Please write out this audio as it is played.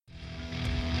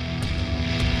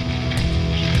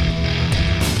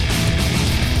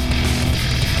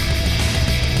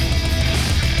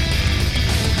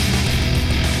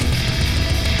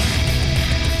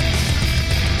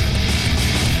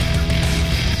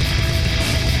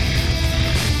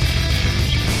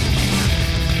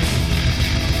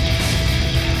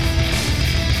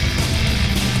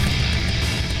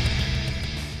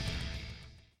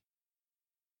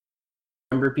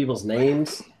remember people's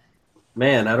names.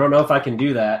 Man, I don't know if I can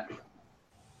do that.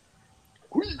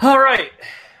 All right.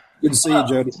 Good to see you,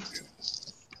 Jody.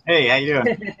 Hey, how you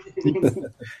doing?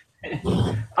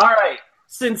 All right.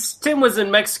 Since Tim was in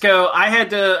Mexico, I had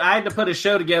to put a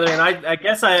show together, and I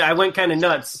guess I went kind of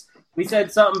nuts. We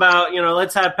said something about,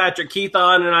 let's have Patrick Keith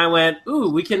on, and I went, ooh,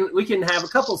 we can have a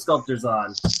couple sculptors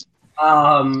on.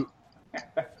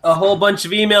 A whole bunch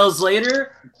of emails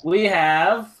later, we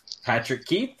have Patrick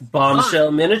Keith,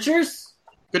 Bombshell Miniatures.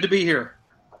 Good to be here.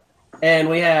 And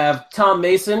we have Tom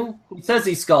Mason, who says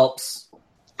he sculpts.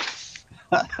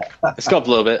 I sculpt a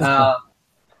little bit.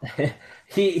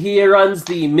 He runs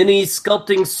the Mini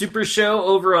Sculpting Super Show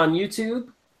over on YouTube.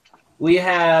 We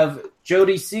have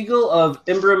Jody Siegel of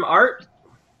Imbrim Art.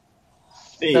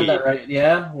 Hey. Said that right?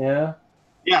 Yeah.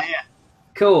 Yeah.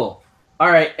 Cool.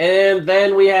 All right, and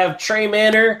then we have Trey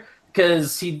Manor,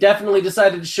 because he definitely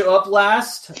decided to show up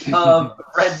last, of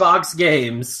Redbox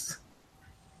Games.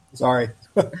 Sorry.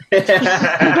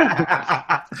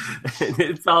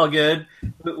 It's all good.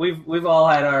 We've all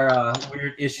had our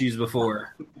weird issues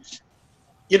before.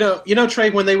 Trey,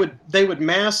 when they would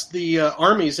mass the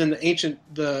armies in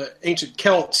the ancient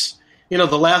Celts,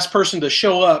 the last person to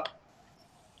show up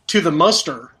to the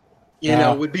muster,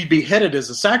 would be beheaded as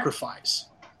a sacrifice.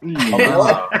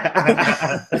 Well,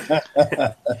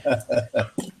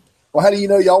 how do you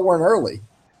know y'all weren't early?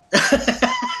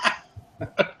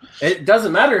 It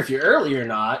doesn't matter if you're early or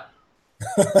not.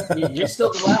 You're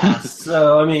still the last.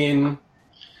 So, I mean,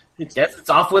 I guess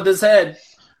it's off with his head.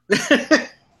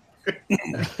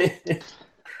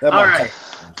 All right.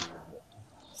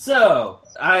 So,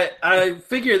 I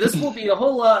figure this will be a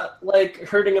whole lot like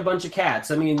herding a bunch of cats.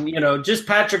 I mean, just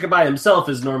Patrick by himself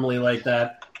is normally like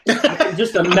that. I can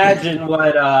just imagine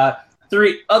what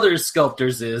 3 other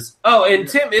sculptors is. Oh, and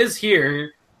Tim is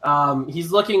here.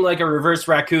 He's looking like a reverse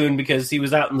raccoon because he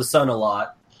was out in the sun a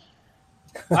lot.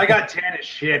 I got tan as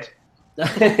shit.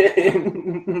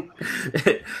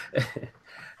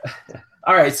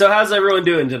 All right, so how's everyone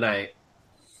doing tonight?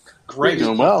 Great.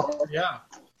 Doing well. Yeah.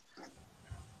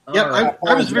 Yeah, right.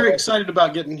 I was very excited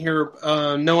about getting here,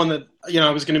 knowing that I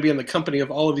was going to be in the company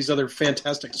of all of these other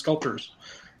fantastic sculptors.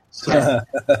 So.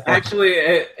 Actually,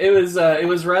 it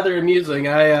was rather amusing.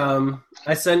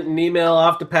 I sent an email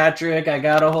off to Patrick. I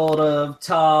got a hold of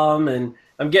Tom, and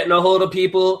I'm getting a hold of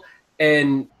people.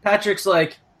 And Patrick's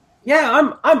like,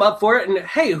 "Yeah, I'm up for it." And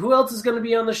hey, who else is going to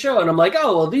be on the show? And I'm like,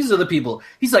 "Oh, well, these are the people."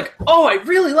 He's like, "Oh, I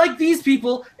really like these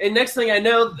people." And next thing I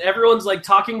know, everyone's like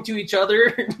talking to each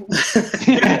other.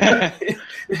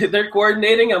 They're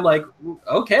coordinating. I'm like,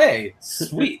 "Okay,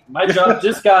 sweet. My job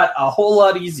just got a whole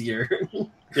lot easier."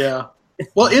 Yeah.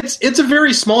 Well, it's a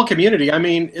very small community. I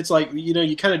mean, it's like,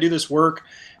 you kind of do this work,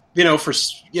 for,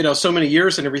 so many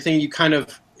years and everything. You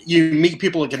meet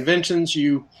people at conventions,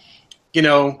 you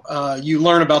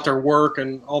learn about their work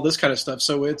and all this kind of stuff.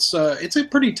 So it's a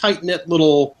pretty tight-knit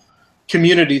little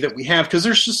community that we have,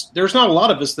 because there's not a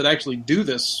lot of us that actually do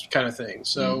this kind of thing.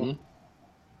 So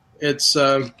it's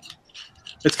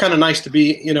kind of nice to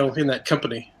be, in that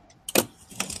company.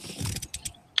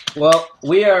 Well,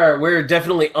 we're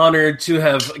definitely honored to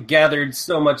have gathered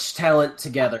so much talent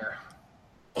together.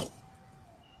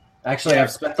 Actually,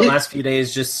 I've spent the last few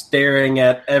days just staring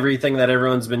at everything that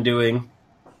everyone's been doing,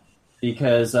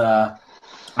 because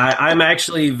I'm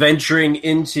actually venturing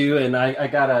into, and I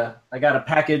got a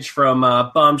package from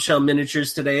Bombshell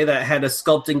Miniatures today that had a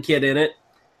sculpting kit in it.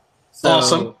 So,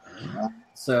 awesome.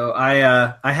 So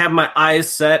I have my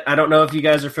eyes set. I don't know if you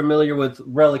guys are familiar with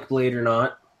Relic Blade or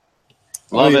not.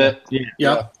 Love it.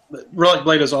 Yeah. Relic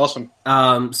Blade is awesome.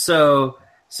 So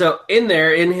in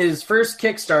there, in his first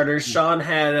Kickstarter, Sean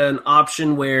had an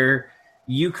option where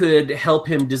you could help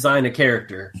him design a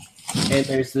character. And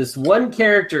there's this one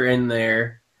character in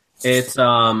there. It's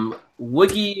Woogie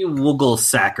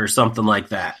Wooglesack or something like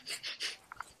that.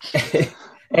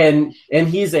 and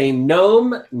he's a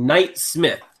gnome knight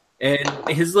smith. And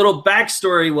his little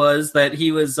backstory was that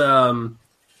he was a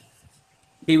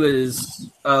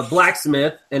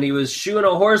blacksmith, and he was shoeing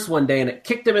a horse one day, and it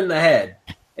kicked him in the head.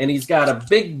 And he's got a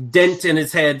big dent in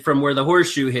his head from where the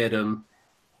horseshoe hit him.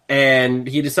 And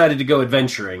he decided to go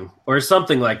adventuring or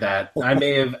something like that. I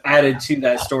may have added to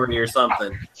that story or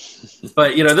something.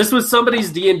 But, this was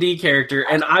somebody's D&D character,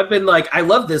 and I've been like, I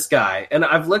love this guy. And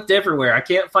I've looked everywhere. I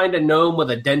can't find a gnome with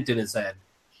a dent in his head.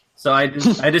 So I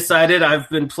decided, I've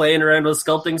been playing around with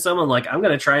sculpting someone. Like, I'm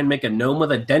going to try and make a gnome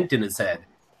with a dent in his head.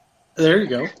 There you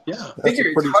go. Yeah. That's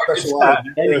a pretty special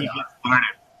idea.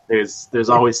 There's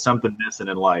always something missing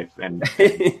in life, and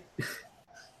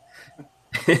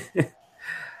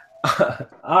All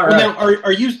Well, right. now,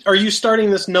 are you starting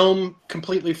this gnome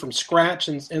completely from scratch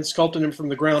and sculpting him from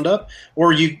the ground up, or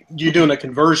are you doing a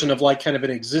conversion of like kind of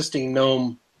an existing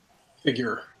gnome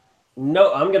figure?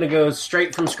 No, I'm gonna go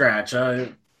straight from scratch.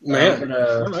 Man,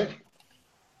 gonna- all right.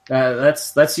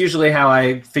 that's usually how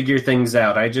I figure things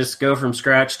out. I just go from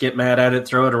scratch, get mad at it,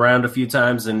 throw it around a few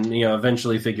times, and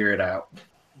eventually figure it out.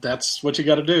 That's what you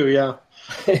got to do. Yeah.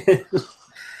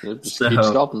 Just keep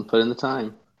sculpting, put in the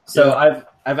time. So Yeah.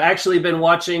 I've actually been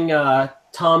watching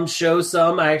Tom's show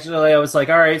some. I was like,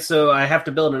 all right, so I have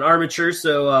to build an armature.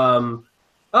 So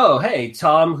oh hey,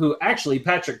 Tom, who actually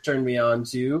Patrick turned me on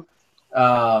to.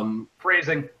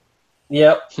 Phrasing.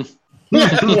 Yep.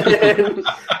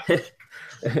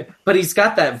 But he's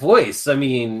got that voice. I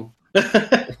mean,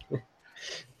 but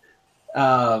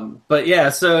yeah.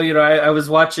 So I was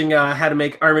watching how to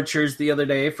make armatures the other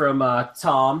day from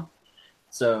Tom.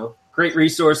 So great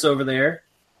resource over there.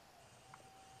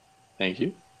 Thank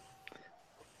you.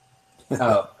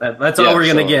 Oh, that's all we're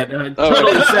gonna get. Oh.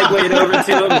 Totally segued over to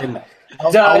him and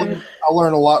done. I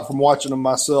learn a lot from watching them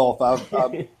myself.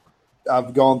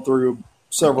 I've gone through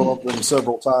several of them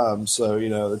several times, so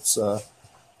it's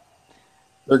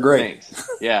they're great. Thanks.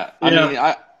 Yeah. I mean,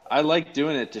 I like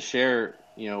doing it to share,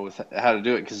 with how to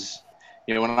do it because,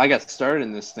 when I got started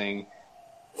in this thing,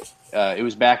 it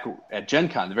was back at Gen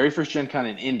Con, the very first Gen Con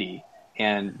in Indy,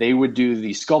 and they would do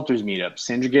the Sculptors meetup.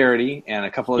 Sandra Garrity and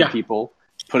a couple other people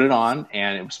put it on,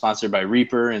 and it was sponsored by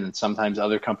Reaper and sometimes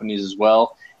other companies as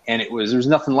well. And there was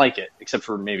nothing like it except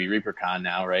for maybe ReaperCon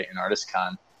now, right, and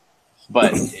ArtistCon.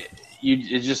 But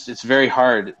it's very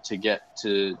hard to get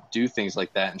to do things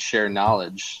like that and share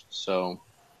knowledge. So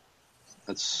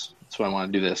that's why I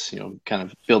want to do this. Kind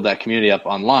of build that community up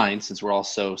online since we're all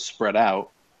so spread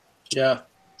out. Yeah.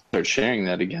 Start sharing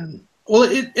that again. Well,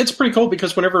 it's pretty cool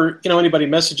because whenever anybody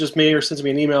messages me or sends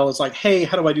me an email, it's like, hey,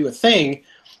 how do I do a thing?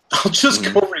 I'll just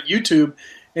go over to YouTube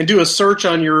and do a search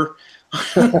on your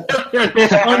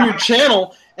on your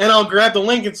channel, and I'll grab the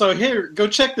link and say, here, go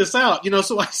check this out.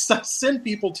 So I send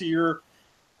people to your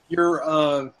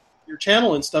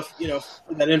channel and stuff,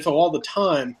 for that info all the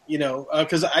time.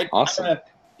 Because awesome.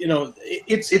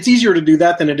 It's easier to do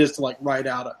that than it is to like write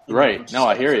out. Right. No,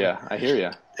 I hear you.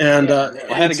 And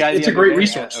I had a guy. It's a great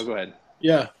resource. Oh, go ahead.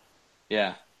 Yeah.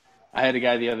 Yeah. I had a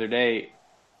guy the other day.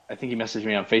 I think he messaged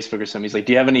me on Facebook or something. He's like,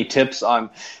 "Do you have any tips on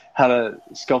how to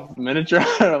sculpt miniature?"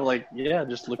 And I'm like, "Yeah,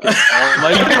 just look at all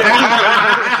my."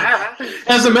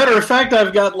 As a matter of fact,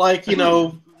 I've got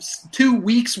 2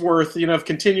 weeks worth, of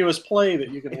continuous play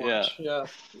that you can watch. Yeah.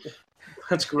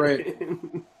 That's great.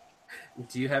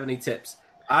 Do you have any tips?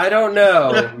 I don't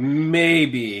know.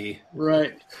 Maybe.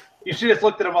 Right. You should have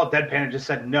looked at him all deadpan and just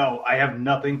said, "No, I have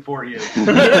nothing for you."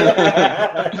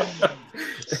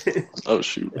 Oh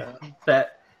shoot!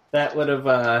 That would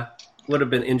have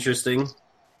been interesting.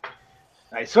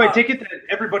 Nice. So I take it that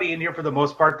everybody in here, for the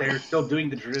most part, they're still doing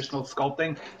the traditional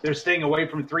sculpting. They're staying away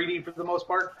from 3D for the most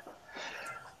part.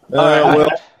 Well,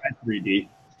 3D.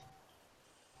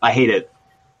 I hate it.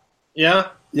 Yeah.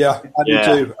 yeah, I do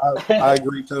too. I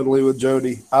agree totally with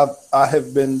Jody. I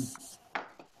have been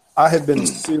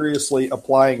seriously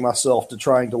applying myself to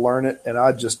trying to learn it, and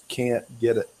I just can't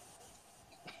get it.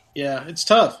 Yeah, it's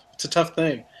tough. It's a tough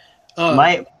thing.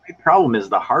 My problem is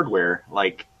the hardware.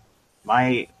 Like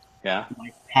my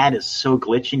pad is so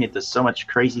glitchy and it does so much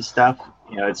crazy stuff.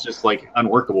 It's just like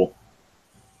unworkable.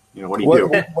 What do you do?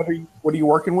 What are you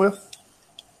working with?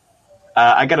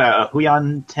 I got a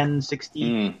Huion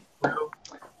 1060 Pro.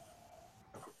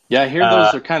 Yeah, I hear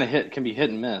those can be hit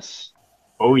and miss.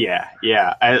 Oh yeah.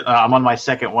 I'm on my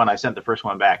second one. I sent the first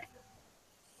one back.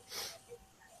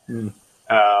 The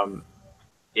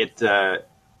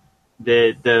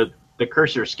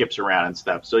cursor skips around and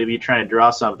stuff. So if you're trying to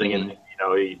draw something and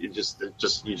you just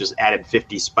added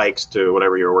 50 spikes to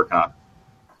whatever you were working on.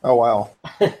 Oh wow!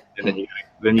 And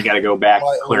then you got to go back,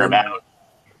 clear them out.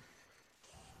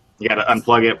 You got to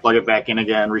unplug it, plug it back in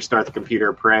again, restart the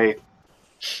computer, pray.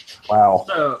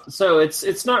 Wow. So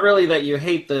it's not really that you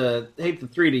hate the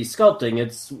 3D sculpting.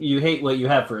 It's you hate what you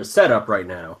have for a setup right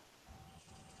now.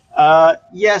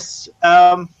 Yes.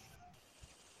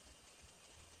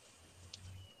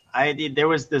 There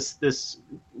was this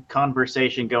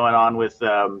conversation going on with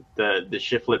the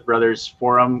Shiflet Brothers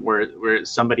forum where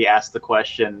somebody asked the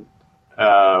question,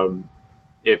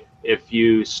 if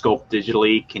you sculpt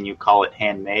digitally, can you call it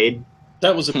handmade?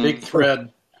 That was a big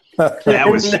thread. That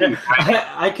was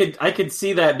I could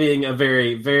see that being a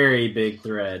very, very big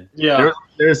thread. Yeah.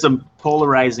 There's some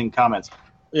polarizing comments.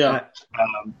 Yeah.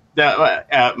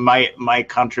 My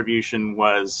contribution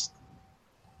was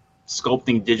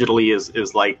sculpting digitally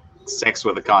is like sex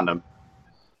with a condom.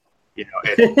 It's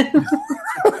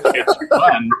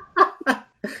fun,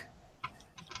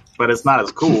 but it's not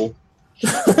as cool.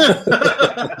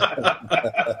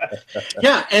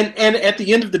 Yeah, and at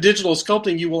the end of the digital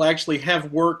sculpting, you will actually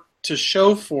have work to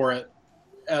show for it,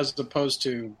 as opposed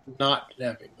to not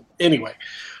having them. Anyway,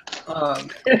 I'll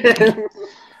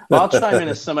chime in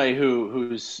as somebody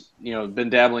who's been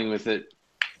dabbling with it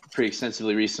pretty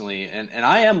extensively recently, and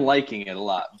I am liking it a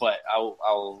lot. But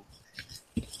I'll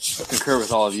concur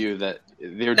with all of you that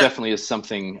there definitely is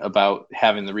something about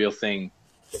having the real thing,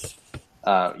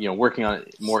 working on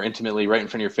it more intimately right in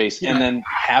front of your face, and then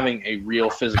having a real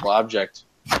physical object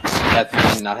at the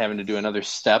end, not having to do another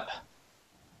step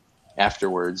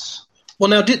afterwards. Well,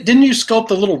 now, didn't you sculpt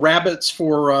the little rabbits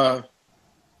for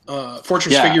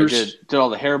Fortress figures? I did all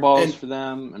the hairballs for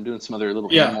them. I'm doing some other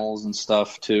little animals and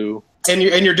stuff too. And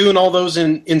you're doing all those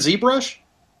in ZBrush?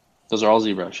 Those are all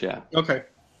ZBrush, yeah. Okay.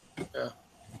 Yeah.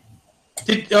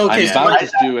 I'm about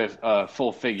to do a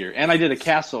full figure, and I did a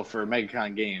castle for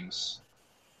MegaCon Games.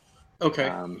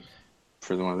 Okay.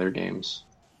 For one of their games.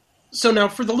 So now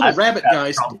for the little rabbit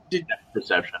guys,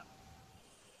 perception.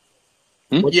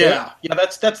 Yeah,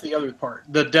 that's the other part,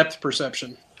 the depth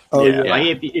perception. Oh, yeah.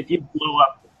 Like if you blow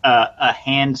up a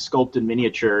hand sculpted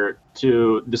miniature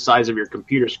to the size of your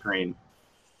computer screen,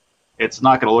 it's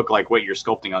not going to look like what you're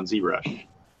sculpting on ZBrush.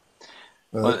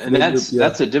 And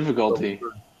that's a difficulty,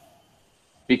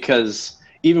 because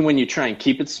even when you try and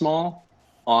keep it small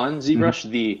on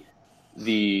ZBrush,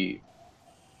 the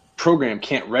program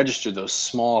can't register those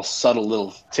small, subtle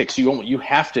little ticks. You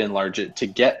have to enlarge it to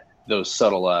get those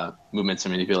subtle movements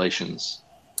and manipulations,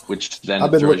 which then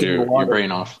throws your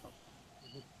brain off.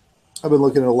 I've been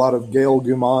looking at a lot of Gail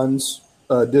Guman's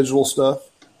digital stuff.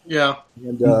 Yeah.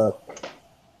 And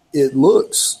it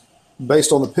looks,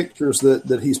 based on the pictures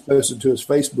that he's posted to his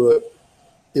Facebook,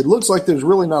 it looks like there's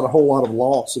really not a whole lot of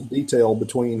loss of detail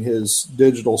between his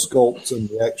digital sculpts and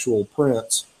the actual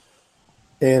prints.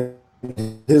 And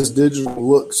his digital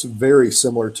looks very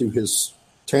similar to his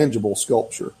tangible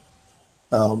sculpture.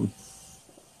 I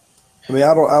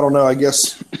don't know. I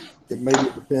guess it maybe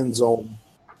depends on.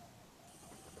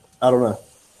 I don't know.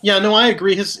 Yeah, no, I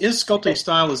agree. His sculpting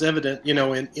style is evident,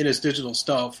 in his digital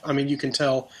stuff. I mean, you can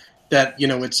tell that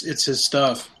it's his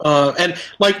stuff. And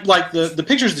like the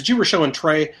pictures that you were showing,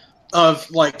 Trey, of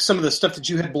like some of the stuff that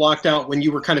you had blocked out when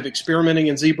you were kind of experimenting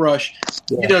in ZBrush.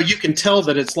 Yeah. You can tell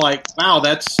that it's like, wow,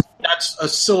 that's a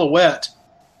silhouette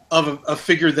of a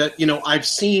figure that I've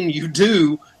seen you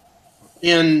do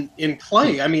in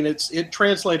clay. I mean, it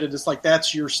translated. It's like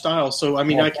that's your style. So I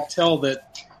mean, I can tell that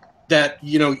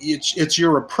it's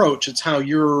your approach. It's how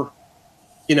you're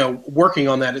working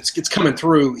on that. It's coming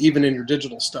through even in your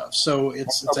digital stuff. So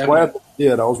it's I'm glad it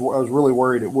did. I was really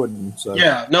worried it wouldn't. So.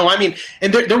 Yeah, no, I mean,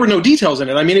 and there were no details in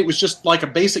it. I mean, it was just like a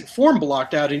basic form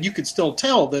blocked out, and you could still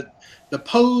tell that the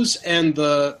pose and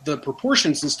the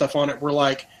proportions and stuff on it were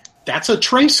like, that's a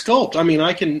Trey sculpt. I mean,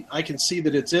 I can see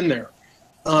that it's in there.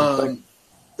 One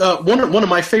of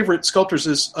my favorite sculptors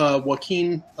is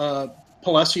Joaquin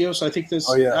Palacios. I think this.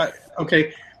 Oh yeah.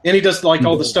 Okay, and he does like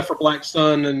all the stuff for Black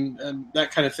Sun and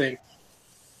that kind of thing.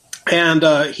 And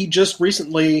he just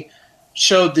recently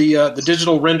showed the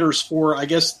digital renders for. I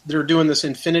guess they're doing this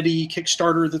Infinity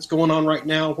Kickstarter that's going on right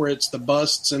now, where it's the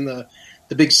busts and the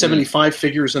big 75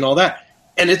 figures and all that.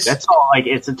 And that's all like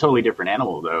it's a totally different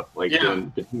animal though. Like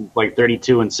like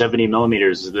 32 and 70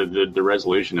 millimeters, the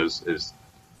resolution is.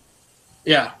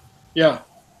 Yeah.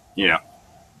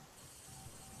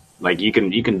 Like you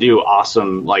can do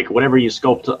awesome, like whatever you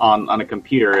sculpt on a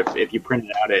computer. If you print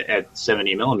it out at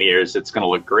 70 millimeters, it's going to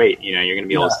look great. You're going to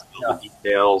be able to see the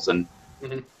details and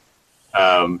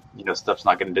stuff's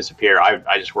not going to disappear.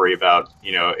 I just worry about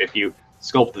if you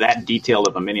sculpt that detail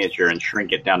of a miniature and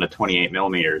shrink it down to 28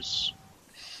 millimeters.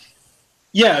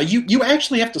 Yeah, you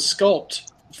actually have to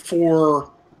sculpt for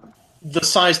the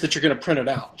size that you're going to print it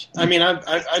out. I mean,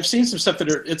 I've seen some stuff that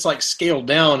it's like scaled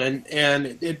down, and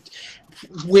it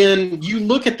when you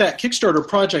look at that Kickstarter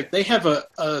project, they have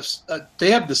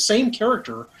they have the same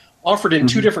character offered in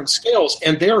two different scales,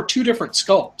 and they are two different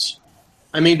sculpts.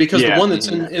 I mean, because the one that's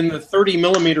in the 30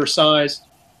 millimeter size,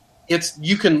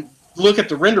 you can look at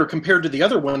the render compared to the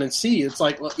other one and see it's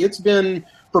like it's been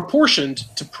proportioned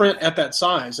to print at that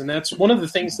size, and that's one of the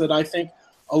things that I think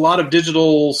a lot of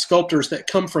digital sculptors that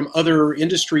come from other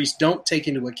industries don't take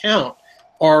into account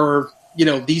are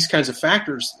these kinds of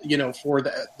factors for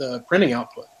the printing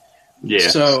output. Yeah.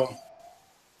 So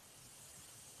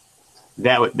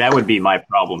that would be my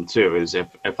problem too. Is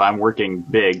if I'm working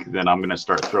big, then I'm going to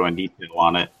start throwing detail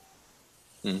on it.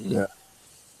 Mm-hmm.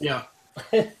 Yeah.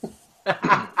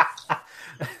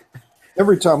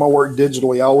 every time I work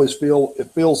digitally, I always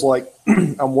feels like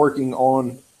I'm working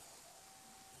on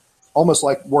almost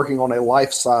like working on a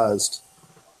life-sized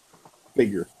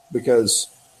figure, because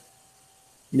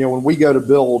when we go to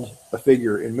build a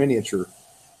figure in miniature,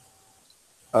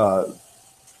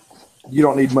 you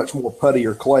don't need much more putty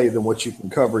or clay than what you can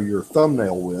cover your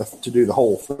thumbnail with to do the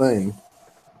whole thing.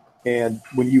 And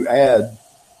when you add,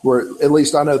 where at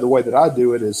least I know the way that I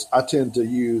do it is I tend to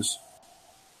use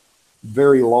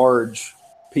very large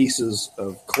pieces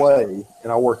of clay,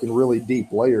 and I work in really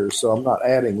deep layers. So I'm not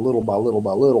adding little by little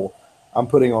by little. I'm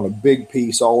putting on a big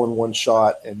piece all in one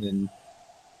shot and then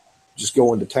just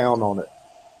going to town on it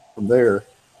from there.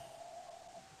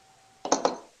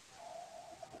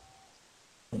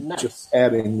 Nice. Just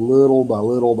adding little by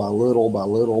little by little by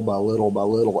little by little by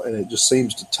little, and it just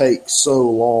seems to take so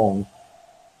long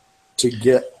to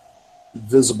get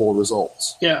visible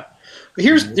results. Yeah.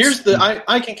 Here's the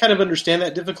I can kind of understand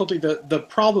that difficulty. The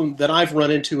problem that I've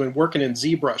run into in working in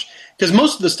ZBrush, because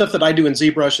most of the stuff that I do in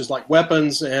ZBrush is like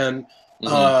weapons and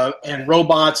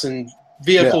robots and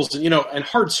vehicles, and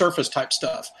hard surface type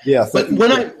stuff. Yeah. But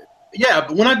when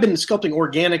I've been sculpting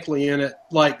organically in it,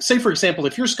 like say for example,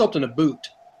 if you're sculpting a boot,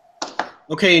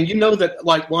 okay, and you know that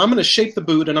like, well, I'm going to shape the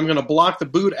boot and I'm going to block the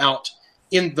boot out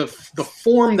in the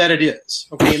form that it is.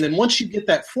 Okay, and then once you get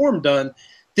that form done,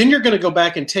 then you're going to go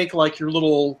back and take like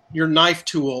your knife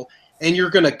tool and you're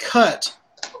going to cut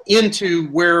into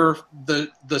where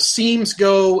the seams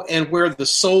go and where the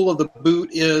sole of the boot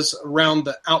is around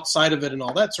the outside of it and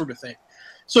all that sort of thing.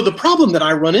 So the problem that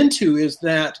I run into is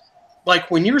that like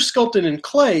when you're sculpting in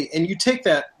clay and you take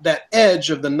that edge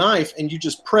of the knife and you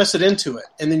just press it into it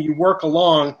and then you work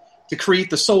along to create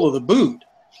the sole of the boot,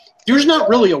 there's not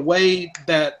really a way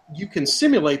that you can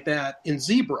simulate that in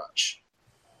ZBrush.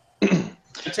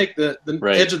 You take the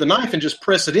edge of the knife and just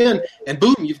press it in, and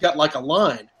boom, you've got like a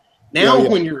line. Now,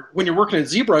 when you're working in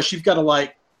ZBrush, you've got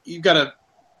to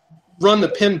run the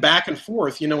pen back and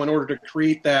forth, in order to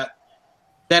create that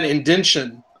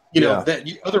indentation.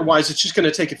 Otherwise, it's just going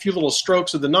to take a few little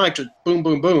strokes of the knife to boom,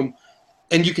 boom, boom,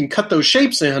 and you can cut those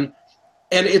shapes in,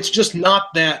 and it's just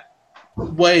not that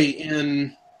way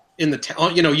in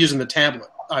the using the tablet.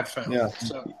 I've found. Yeah.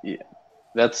 So. Yeah.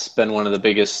 That's been one of the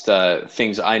biggest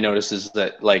things I notice is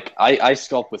that like I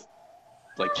sculpt with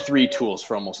like 3 tools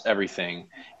for almost everything,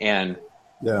 and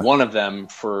one of them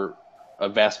for a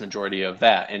vast majority of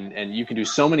that, and you can do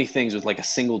so many things with like a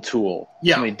single tool.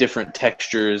 So many different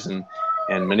textures and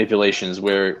manipulations.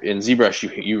 Where in ZBrush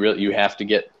you have to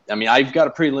get. I mean, I've got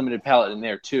a pretty limited palette in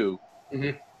there too,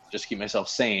 just to keep myself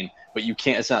sane. But you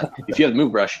can't. It's not if you have the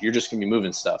move brush, you're just gonna be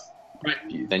moving stuff.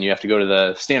 Right. Then you have to go to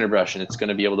the standard brush, and it's going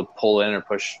to be able to pull in or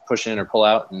push in or pull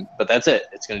out. But that's it.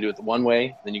 It's going to do it the one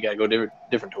way. Then you got to go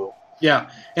different tool.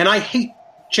 Yeah, and I hate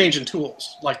changing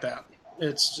tools like that.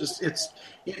 It's just it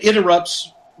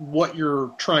interrupts what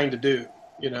you're trying to do.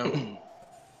 I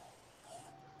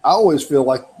always feel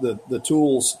like the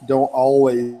tools don't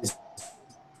always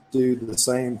do the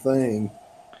same thing.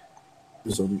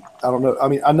 So, I don't know. I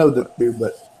mean, I know that they do,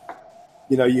 but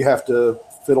you have to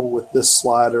fiddle with this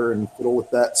slider and fiddle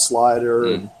with that slider.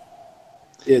 And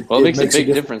it makes a big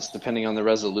difference depending on the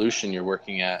resolution you're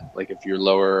working at. Like if you're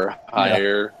lower or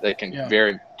higher, that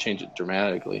can change it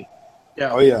dramatically.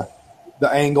 Yeah. Oh yeah. The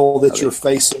angle that you're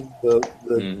facing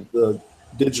the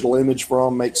digital image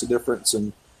from makes a difference,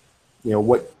 and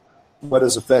what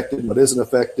is affected and what isn't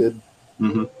affected.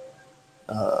 Mm-hmm.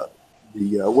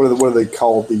 What are they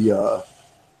called?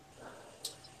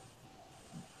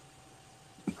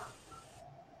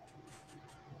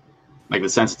 Like the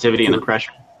sensitivity and the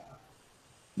pressure?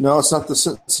 No, it's not the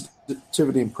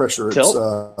sensitivity and pressure. Tilt?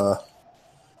 It's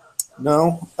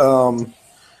no.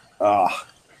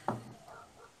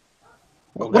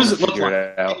 What does it look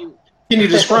like? Can you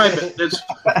describe it?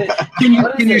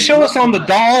 Can you show us on the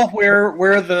doll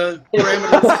where the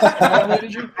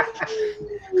parameters?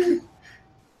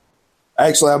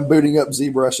 Actually, I'm booting up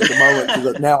ZBrush at the moment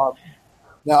because now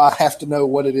I have to know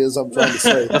what it is I'm trying to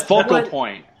say. The focal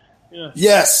point. Yeah.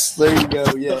 Yes, there you go.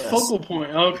 Yes. The focal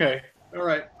point. Okay. All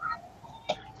right.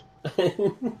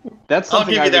 That's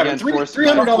something I'll give you that.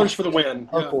 $300 for the win.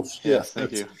 Yes,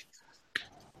 thank you.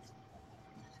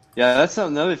 Yeah, that's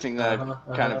another thing that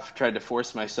I've kind of tried to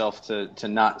force myself to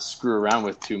not screw around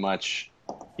with too much.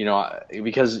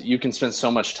 Because you can spend so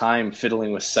much time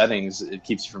fiddling with settings, it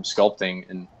keeps you from sculpting.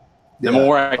 And the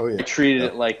more I treated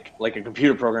it like a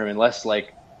computer program and less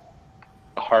like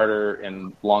harder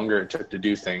and longer it took to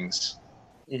do things.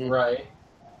 Right.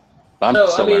 But I'm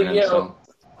still learning.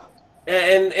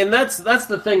 And that's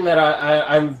the thing that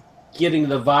I'm getting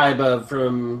the vibe of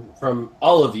from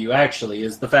all of you actually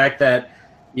is the fact that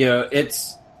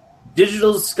it's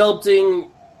digital sculpting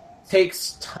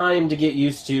takes time to get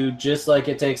used to, just like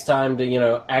it takes time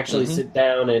to, actually sit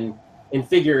down and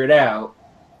figure it out.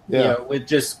 Yeah. With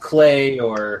just clay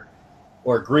or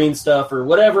green stuff or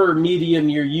whatever medium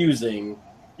you're using.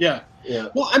 Yeah. Yeah.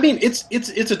 Well, I mean, it's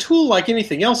a tool like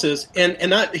anything else is, and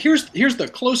here's the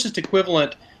closest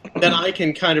equivalent that I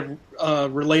can kind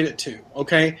of relate it to.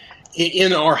 Okay,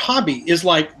 in our hobby is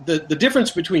like the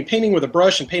difference between painting with a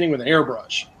brush and painting with an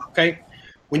airbrush. Okay,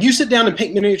 when you sit down and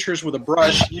paint miniatures with a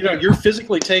brush, you're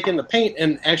physically taking the paint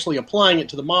and actually applying it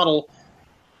to the model,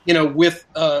 with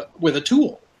a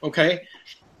tool. Okay.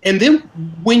 And then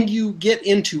when you get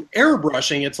into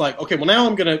airbrushing, it's like, okay, well now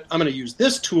I'm gonna use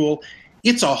this tool.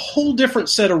 It's a whole different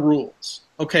set of rules,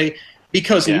 okay?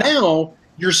 Because now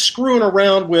you're screwing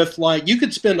around with, like, you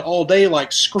could spend all day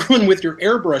like screwing with your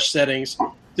airbrush settings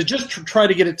to just try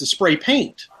to get it to spray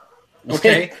paint,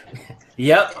 okay?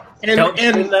 Yep. Don't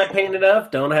spin that paint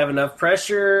enough. Don't have enough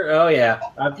pressure. Oh yeah.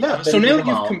 So now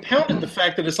you've compounded the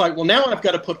fact that it's like, well, now I've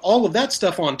got to put all of that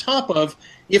stuff on top of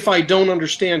if I don't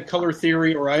understand color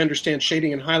theory or I understand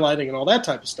shading and highlighting and all that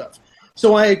type of stuff.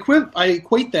 So I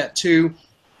equate that to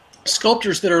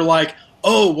sculptors that are like,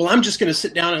 oh, well, I'm just going to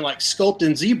sit down and like sculpt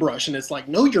in ZBrush, and it's like,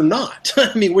 no, you're not.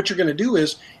 I mean, what you're going to do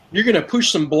is you're going to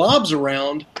push some blobs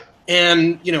around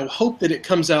and hope that it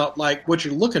comes out like what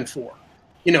you're looking for.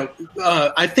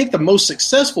 I think the most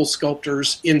successful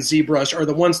sculptors in ZBrush are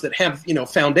the ones that have,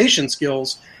 foundation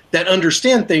skills that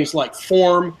understand things like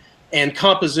form and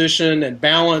composition and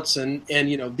balance and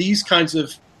these kinds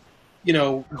of,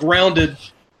 grounded,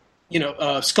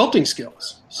 sculpting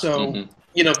skills. So,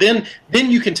 then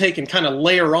you can take and kind of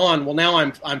layer on, well, now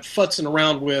I'm futzing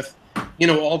around with,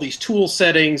 all these tool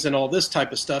settings and all this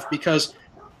type of stuff because,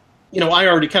 I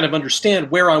already kind of understand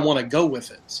where I want to go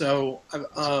with it. So,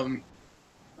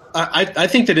 I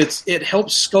think that it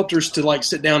helps sculptors to like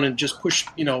sit down and just push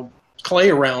clay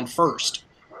around first,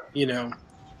 Yeah.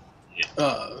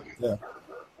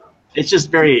 It's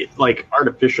just very like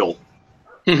artificial.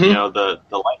 The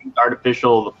lighting's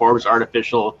artificial, the form's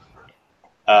artificial.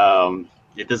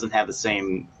 It doesn't have the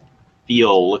same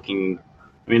feel looking.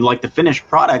 I mean, like the finished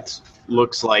product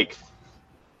looks like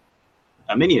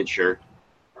a miniature,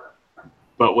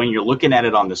 but when you're looking at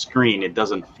it on the screen, it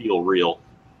doesn't feel real.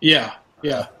 Yeah.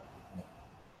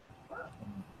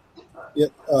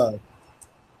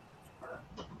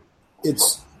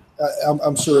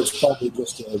 I'm sure it's probably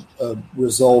just a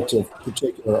result of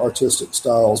particular artistic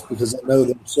styles, because I know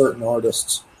there are certain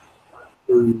artists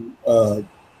who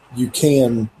you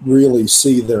can really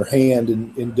see their hand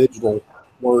in digital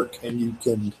work, and you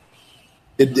can.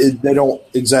 They don't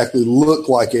exactly look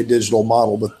like a digital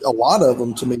model, but a lot of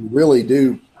them, to me, really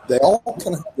do. They all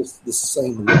kind of have the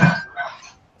same look,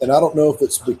 and I don't know if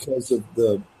it's because of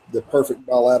the perfect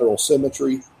bilateral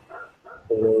symmetry,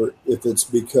 or if it's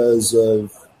because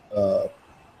of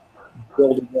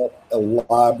building up a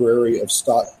library of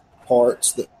stock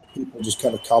parts that people just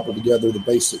kind of cobble together the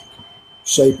basic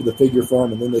shape of the figure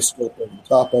from, and then they sculpt over the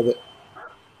top of it.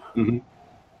 Mm-hmm.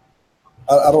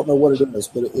 I don't know what it is,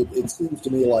 but it seems to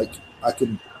me like I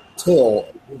can tell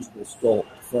a digital sculpt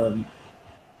from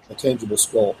a tangible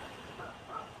sculpt.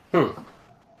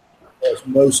 As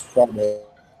most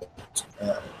products,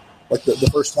 like the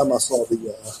first time I saw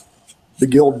the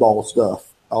Guild Ball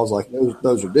stuff, I was like,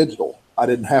 those are digital. I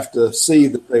didn't have to see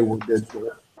that they were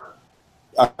digital.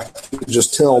 I could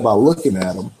just tell by looking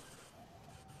at them.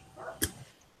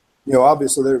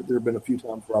 Obviously there have been a few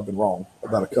times where I've been wrong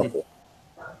about a couple.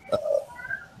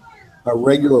 I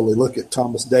regularly look at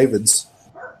Thomas David's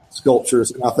sculptures,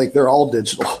 and I think they're all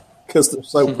digital because they're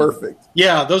so perfect.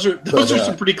 Yeah, those are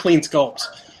some pretty clean sculpts.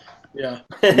 Yeah,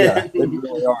 yeah, they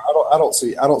really are. I don't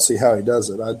see how he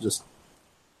does it. I just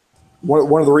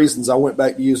one of the reasons I went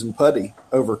back to using putty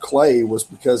over clay was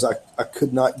because I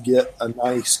could not get a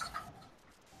nice,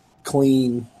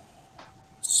 clean,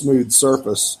 smooth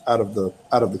surface out of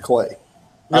the clay. Really?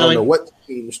 I don't know what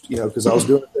changed, because I was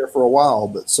doing it there for a while,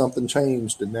 but something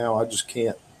changed, and now I just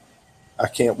can't. I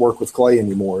can't work with clay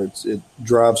anymore. It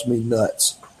drives me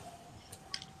nuts.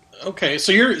 Okay,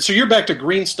 so you're back to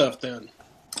green stuff then.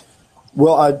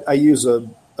 Well, I use a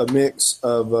mix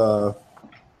of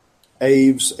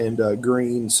Aves and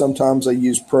green. Sometimes I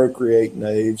use Procreate and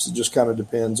Aves. It just kind of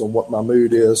depends on what my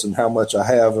mood is and how much I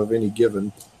have of any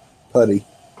given putty.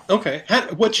 Okay,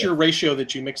 what's your ratio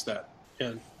that you mix that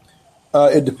in?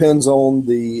 It depends on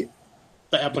the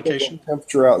application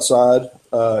temperature outside.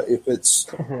 If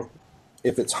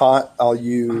it's hot, I'll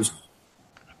use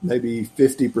maybe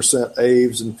 50%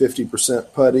 Aves and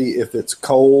 50% putty. If it's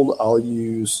cold, I'll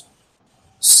use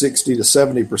 60 to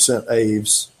 70%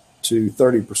 Aves to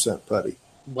 30% putty.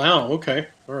 Wow. Okay.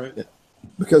 All right. Yeah.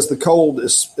 Because the cold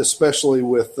is, especially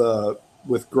with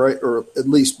great, or at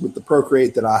least with the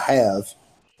Procreate that I have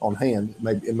on hand,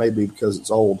 it may be because it's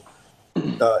old.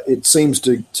 It seems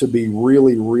to be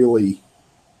really, really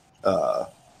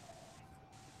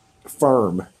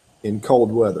firm in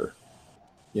cold weather.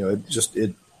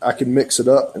 I can mix it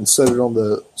up and set it on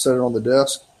the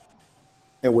desk,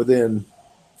 and within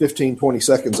 15, 20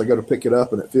 seconds, I go to pick it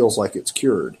up and it feels like it's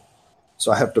cured.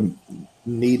 So I have to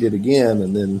knead it again,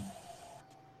 and then.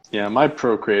 Yeah, my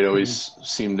Procreate always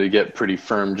seemed to get pretty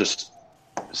firm, just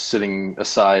sitting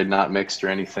aside, not mixed or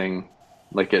anything,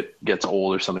 like it gets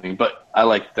old or something. But I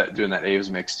like doing that Aves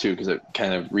mix too, because it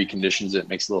kind of reconditions it,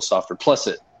 makes it a little softer. Plus,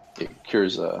 it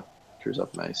cures up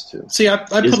nice too. See, I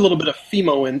put a little bit of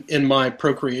Fimo in my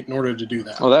Procreate in order to do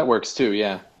that. Oh, that works too.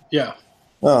 Yeah. Yeah.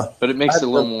 But it makes it a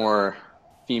little more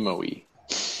Fimo-y.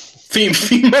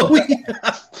 Fimo-y.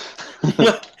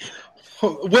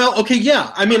 Well, okay,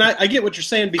 yeah. I mean, I get what you're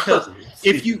saying, because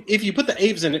if you put the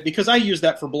Aves in it, because I use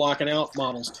that for blocking out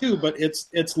models too, but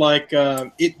it's like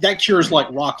that cures like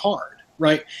rock hard,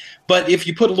 right? But if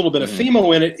you put a little bit of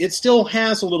Fimo in it, it still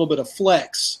has a little bit of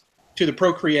flex to the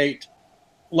Procreate,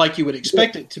 like you would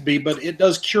expect it to be, but it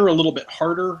does cure a little bit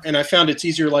harder. And I found it's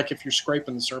easier, like if you're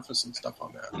scraping the surface and stuff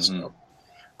on that. Mm-hmm.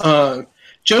 So,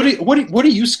 Jody, what are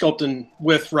you sculpting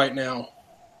with right now?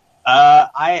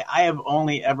 I have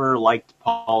only ever liked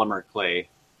polymer clay.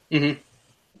 Mm-hmm.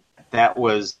 That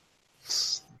was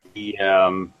the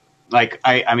I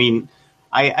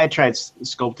tried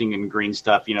sculpting in green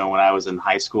stuff, when I was in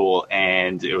high school,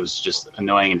 and it was just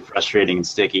annoying and frustrating and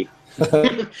sticky.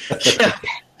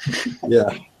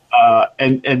 Yeah.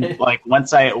 And like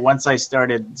once I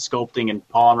started sculpting in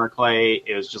polymer clay,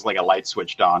 it was just like a light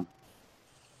switched on.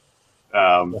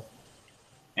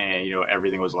 And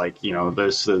everything was like,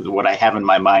 this what I have in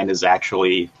my mind is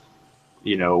actually,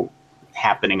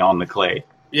 happening on the clay.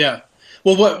 Yeah.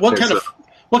 Well, what kind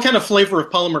of flavor of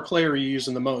polymer clay are you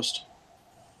using the most?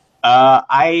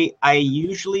 I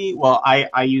usually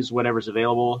I use whatever's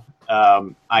available.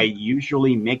 I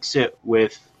usually mix it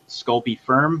with Sculpey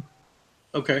Firm.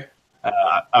 Okay.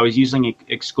 I was using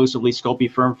exclusively Sculpey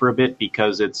Firm for a bit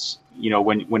because it's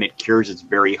when it cures, it's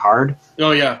very hard.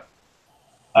 Oh yeah.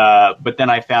 But then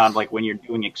I found, like, when you're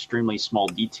doing extremely small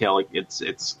detail,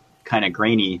 it's kind of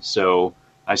grainy. So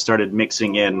I started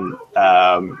mixing in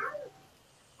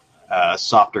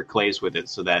softer clays with it,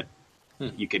 so that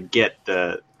you could get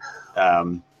the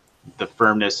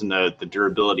firmness and the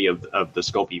durability of the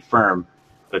Sculpey Firm,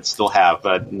 but still have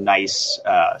a nice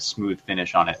smooth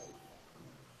finish on it.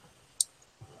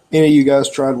 Any of you guys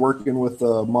tried working with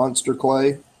Monster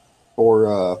Clay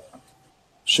or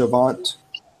Chavant?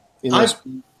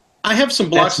 I have some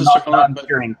blocks of Chavant, but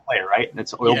curing clay, right?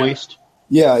 It's oil based.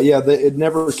 Yeah. It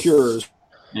never cures.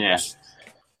 Yeah,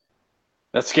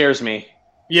 that scares me.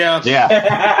 Yeah.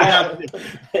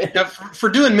 For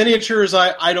doing miniatures,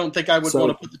 I don't think I would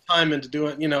want to put the time into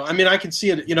doing. I mean, I can see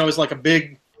it. As like a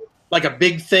big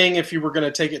thing if you were going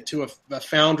to take it to a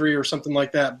foundry or something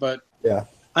like that. But yeah,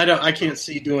 I can't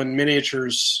see doing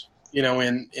miniatures,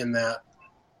 in that.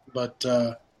 But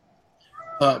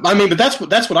but that's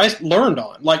what I learned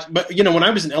on. But when I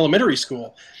was in elementary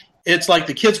school, it's like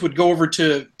the kids would go over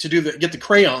to get the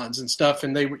crayons and stuff,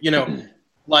 and they were,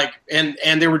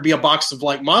 and there would be a box of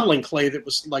like modeling clay that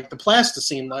was like the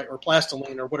plasticine, or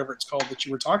plastiline or whatever it's called that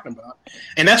you were talking about,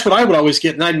 and that's what I would always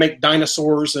get, and I'd make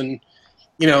dinosaurs and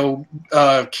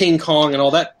King Kong and all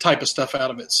that type of stuff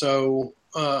out of it. So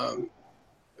and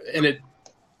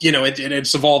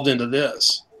it's evolved into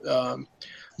this.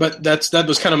 But that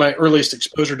was kind of my earliest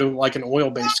exposure to like an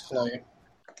oil-based clay.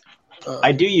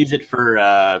 I do use it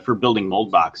for building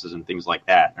mold boxes and things like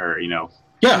that, or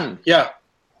Yeah.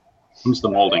 Comes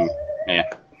the molding, yeah.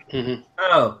 Mm-hmm.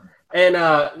 Oh,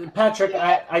 and Patrick,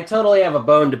 I totally have a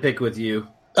bone to pick with you.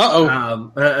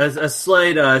 Uh-oh. A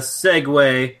slight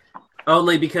segue,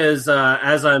 only because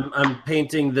as I'm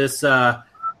painting this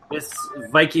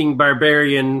Viking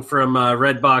barbarian from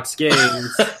Redbox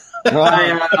Games.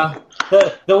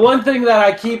 The one thing that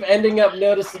I keep ending up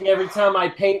noticing every time I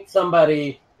paint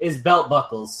somebody is belt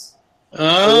buckles.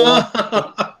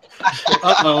 Uh-oh.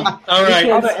 All right.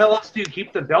 How the hell else do you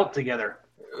keep the belt together?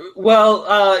 Well,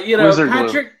 Wizard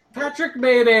Patrick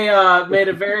made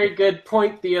a very good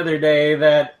point the other day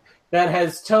that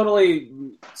has totally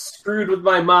screwed with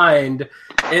my mind,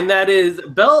 and that is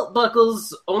belt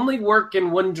buckles only work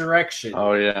in one direction.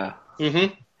 Oh yeah.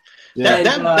 Mm-hmm. Yeah.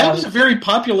 That was a very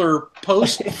popular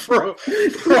post for a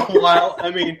while.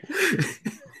 I mean,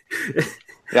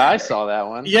 Yeah, I saw that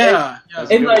one. Yeah.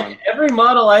 And like every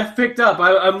model I've picked up,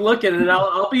 I'm looking and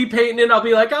I'll be painting it. I'll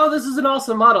be like, oh, this is an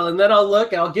awesome model, and then I'll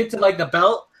look and I'll get to like the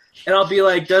belt, and I'll be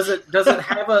like, does it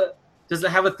have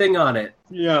a thing on it?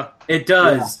 Yeah, it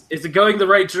does. Yeah. Is it going the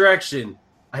right direction?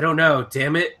 I don't know.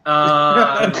 Damn it.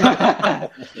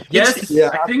 Yes,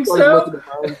 I think so.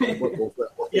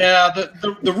 Yeah,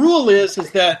 the rule is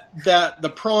that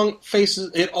the prong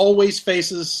always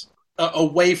faces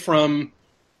away from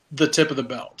the tip of the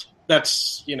belt.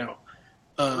 That's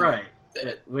right.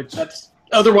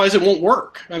 Otherwise it won't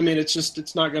work. I mean,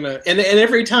 it's not gonna. And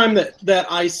every time that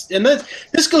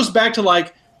this goes back to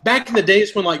like back in the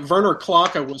days when like Werner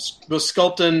Klocka was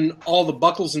sculpting all the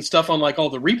buckles and stuff on like all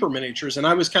the Reaper miniatures, and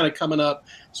I was kind of coming up,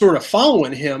 sort of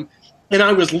following him, and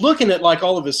I was looking at like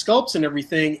all of his sculpts and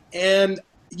everything, and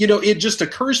it just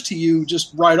occurs to you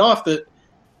just right off that,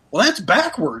 well, that's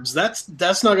backwards. That's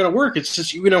not going to work. It's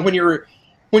just when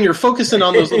you're focusing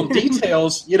on those little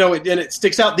details, and it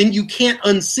sticks out, then you can't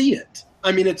unsee it.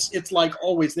 I mean, it's like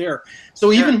always there.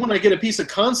 So even when I get a piece of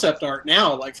concept art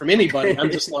now, like from anybody,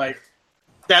 I'm just like,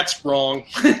 that's wrong.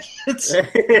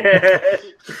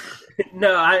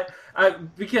 No,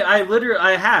 because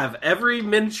I have every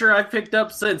miniature I've picked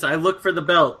up since. I look for the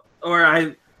belt, or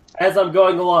as I'm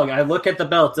going along, I look at the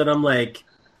belt and I'm like,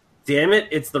 damn it,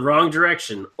 it's the wrong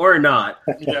direction, or not.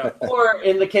 Yeah. Or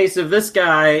in the case of this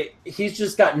guy, he's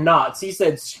just got knots. He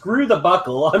said, screw the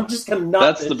buckle. I'm just going to knot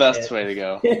That's this the best shit. way to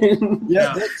go.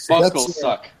 Yeah, buckles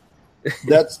suck.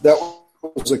 That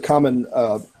was a common,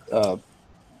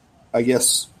 I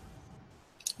guess,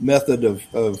 method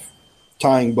of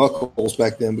tying buckles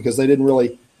back then, because they didn't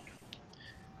really,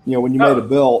 when you made a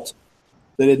belt,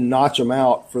 they didn't notch them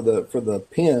out for the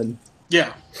pin.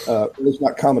 Yeah. At least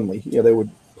not commonly. They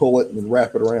would pull it and then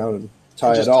wrap it around and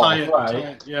tie it off.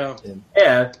 Right. Yeah.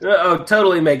 Yeah. Oh,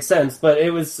 totally makes sense. But it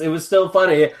was still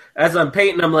funny. As I'm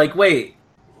painting, I'm like, wait,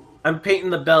 I'm painting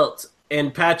the belt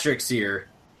and Patrick's here.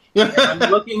 And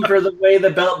I'm looking for the way the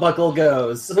belt buckle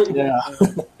goes. Yeah.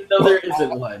 No, there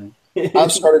isn't one.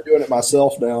 I've started doing it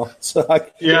myself now. So I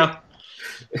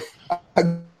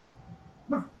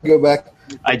go back.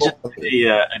 I just did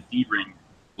a D-ring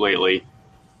lately.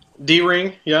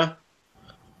 D-ring, yeah.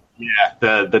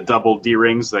 Yeah, the double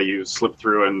D-rings that you slip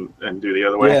through and do the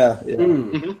other way. Yeah.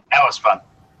 Mm-hmm. That was fun.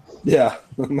 Yeah.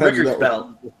 Rigger's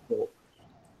belt.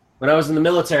 When I was in the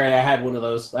military, I had one of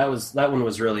those. That one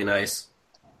was really nice.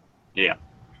 Yeah.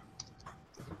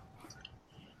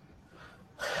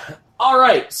 All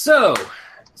right, so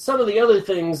some of the other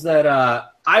things that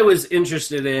I was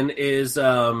interested in is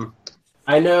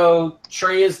I know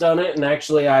Trey has done it, and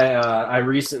actually I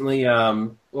recently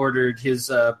ordered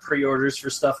his pre-orders for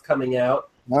stuff coming out.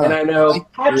 Wow. And I know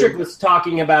Patrick was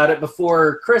talking about it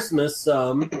before Christmas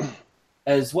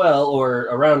as well, or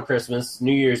around Christmas,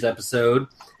 New Year's episode.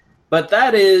 But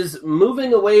that is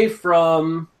moving away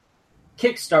from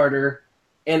Kickstarter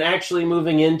and actually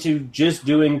moving into just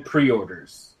doing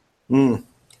pre-orders. Mm.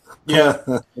 Yeah.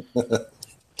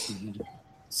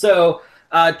 So,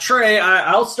 Trey,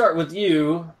 I'll start with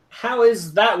you. How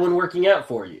is that one working out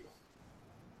for you?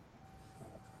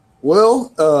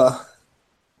 Well,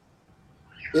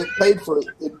 it paid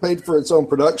for its own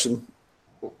production,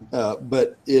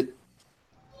 but it.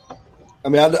 I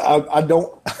mean, I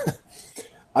don't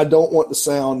I don't want to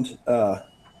sound. I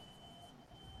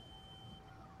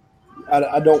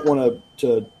don't want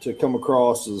to come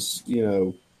across as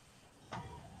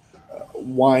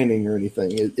whining or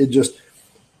anything. It just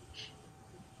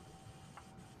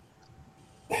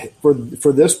for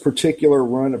this particular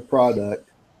run of product,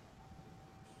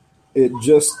 it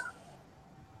just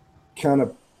kind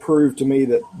of proved to me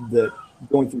that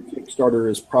going through Kickstarter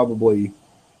is probably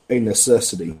a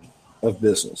necessity of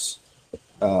business.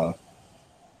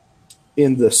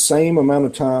 In the same amount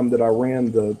of time that I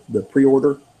ran the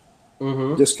pre-order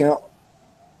discount,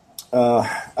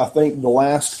 I think the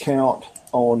last count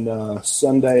on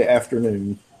Sunday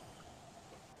afternoon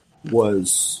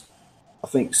was, I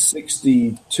think,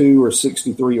 62 or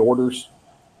 63 orders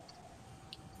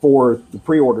for the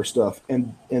pre-order stuff,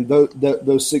 and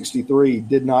those 63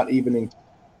 did not even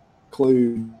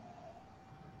include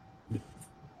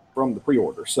from the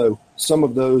pre-order. So some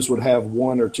of those would have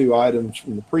one or two items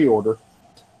from the pre-order,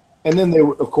 and then they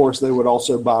would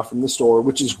also buy from the store,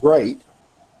 which is great.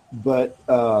 But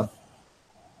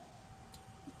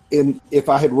if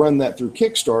I had run that through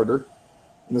Kickstarter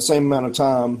in the same amount of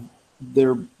time,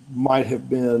 there might have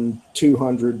been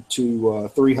 200 to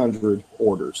 300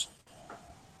 orders,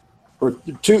 or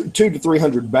 200 to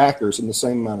 300 backers in the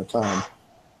same amount of time.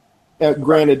 Now,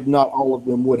 granted, not all of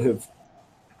them would have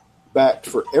backed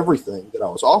for everything that I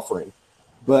was offering,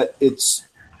 but it's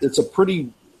it's a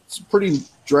pretty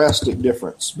drastic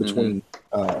difference between,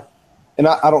 and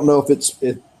I don't know if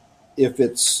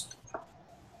it's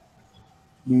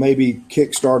maybe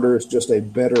Kickstarter is just a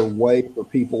better way for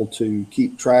people to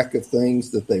keep track of things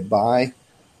that they buy.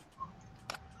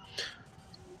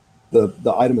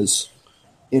 The item is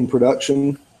in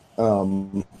production. I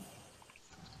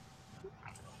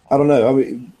don't know. I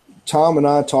mean, Tom and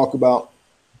I talk about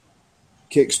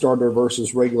Kickstarter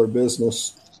versus regular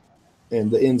business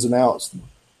and the ins and outs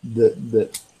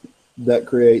that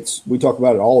creates. We talk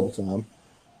about it all the time.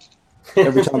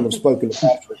 Every time I've spoken to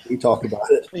Patrick, we talk about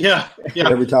it. Yeah.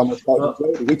 Every time I've talked to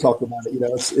Cody, we talk about it. You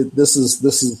know, this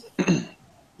is.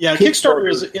 Yeah, Kickstarter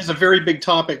is a very big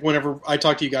topic. Whenever I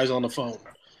talk to you guys on the phone,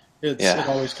 it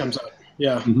always comes up.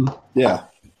 Yeah, yeah.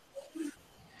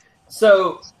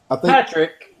 So,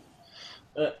 Patrick,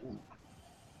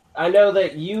 I know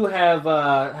that you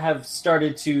have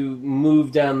started to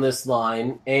move down this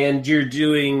line, and you're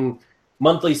doing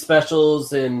monthly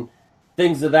specials and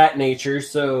things of that nature.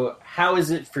 So, how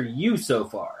is it for you so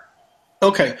far?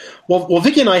 Okay. Well,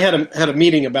 Vicky and I had a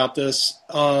meeting about this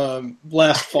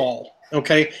last fall.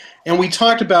 Okay, and we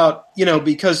talked about, you know,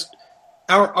 because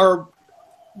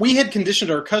we had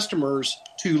conditioned our customers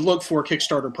to look for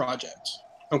Kickstarter projects.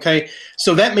 Okay,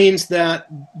 so that means that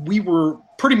we were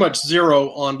pretty much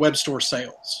zero on web store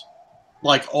sales,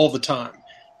 like all the time,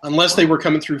 unless they were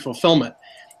coming through fulfillment.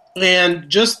 And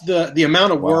just the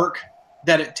amount of work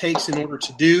that it takes in order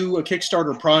to do a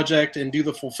Kickstarter project and do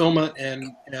the fulfillment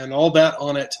and all that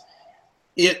on it,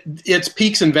 it's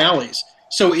peaks and valleys.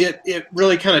 So it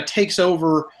really kind of takes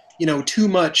over, you know, too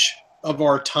much of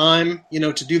our time, you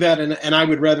know, to do that. And I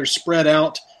would rather spread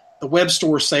out the web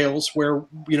store sales where,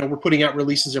 you know, we're putting out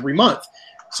releases every month.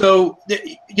 So,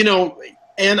 you know,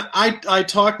 and I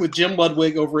talked with Jim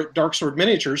Ludwig over at Dark Sword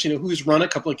Miniatures, you know, who's run a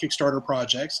couple of Kickstarter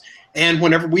projects. And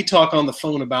whenever we talk on the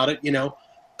phone about it, you know,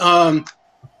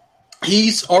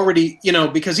 he's already, you know,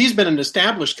 because he's been an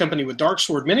established company with Dark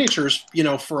Sword Miniatures, you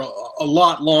know, for a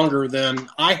lot longer than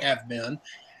I have been.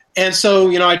 And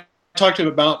so, you know, I talked to him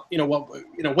about, you know,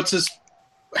 what's this,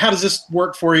 how does this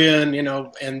work for you? And, you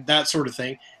know, and that sort of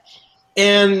thing.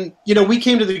 And, you know, we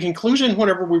came to the conclusion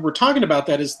whenever we were talking about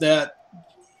that is that,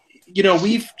 you know,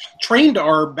 we've trained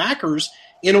our backers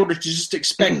in order to just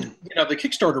expect, you know, the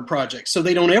Kickstarter project so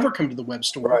they don't ever come to the web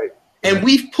store. Right. And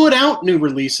we've put out new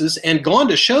releases and gone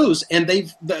to shows, and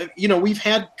we've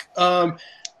had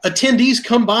attendees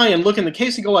come by and look in the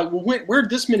case and go like, well, where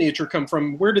did this miniature come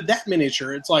from? Where did that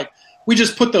miniature? It's like, we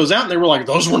just put those out, and they were like,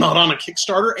 those were not on a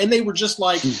Kickstarter, and they were just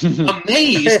like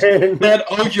amazed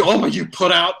that you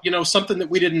put out, you know, something that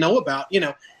we didn't know about, you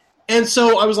know. And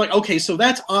so I was like, okay, so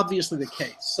that's obviously the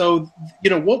case. So, you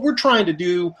know, what we're trying to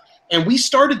do, and we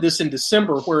started this in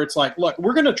December, where it's like, look,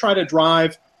 we're going to try to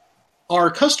drive our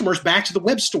customers back to the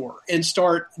web store and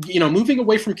start, you know, moving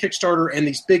away from Kickstarter and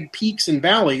these big peaks and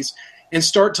valleys and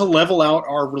start to level out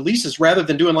our releases rather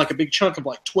than doing like a big chunk of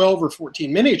like 12 or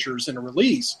 14 miniatures in a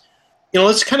release. You know,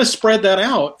 let's kind of spread that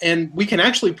out, and we can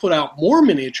actually put out more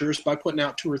miniatures by putting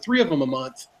out 2 or 3 of them a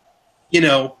month, you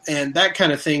know, and that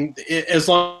kind of thing, as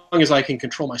long as I can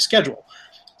control my schedule.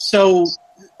 So,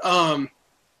 and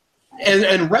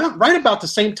right about the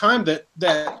same time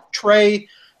that Trey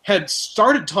had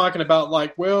started talking about,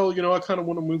 like, well, you know, I kind of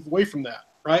want to move away from that,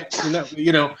 right? And that,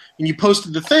 you know, and you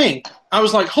posted the thing. I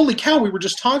was like, holy cow, we were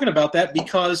just talking about that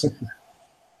because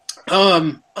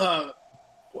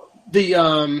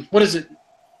what is it?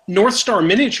 North Star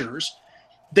Miniatures,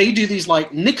 they do these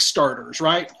like Nick starters,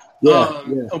 right? Yeah.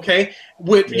 Okay.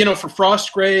 With, you know, for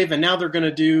Frostgrave, and now they're going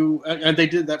to do, and they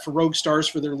did that for Rogue Stars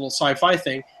for their little sci-fi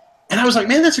thing. And I was like,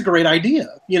 man, that's a great idea,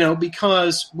 you know,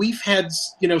 because we've had,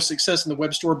 you know, success in the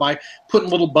web store by putting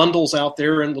little bundles out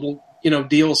there and little, you know,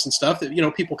 deals and stuff that, you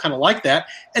know, people kind of like that.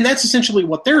 And that's essentially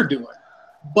what they're doing.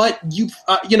 But you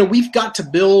know, we've got to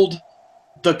build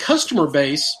the customer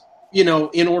base, you know,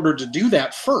 in order to do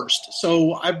that first.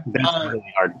 So that's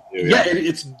really hard to do. Yeah,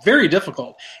 it's very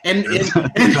difficult. And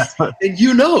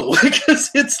you know,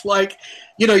 because it's like,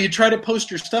 you know, you try to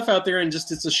post your stuff out there and just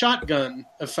it's a shotgun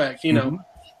effect, you know.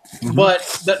 Mm-hmm. But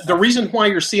the reason why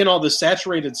you're seeing all this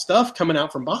saturated stuff coming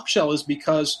out from Bombshell is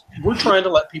because we're trying to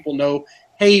let people know,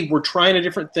 hey, we're trying a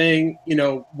different thing. You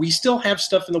know, we still have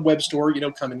stuff in the web store, you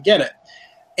know, come and get it.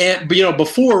 But, you know,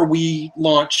 before we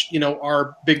launch, you know,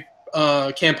 our big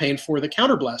campaign for the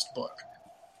Counterblast book,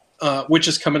 which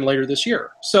is coming later this year.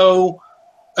 So,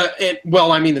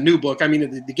 well, I mean, the new book, I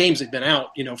mean, the games have been out,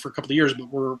 you know, for a couple of years, but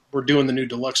we're doing the new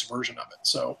deluxe version of it.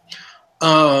 So,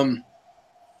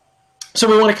 so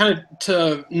we want to kind of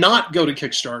to not go to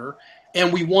Kickstarter,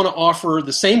 and we want to offer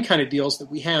the same kind of deals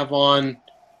that we have on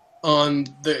on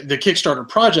the Kickstarter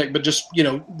project, but just,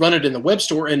 run it in the web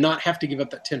store and not have to give up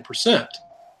that 10%,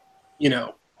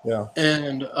 Yeah.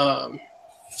 And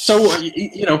so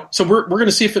we're going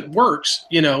to see if it works,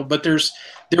 but there's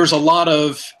a lot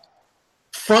of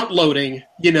front loading,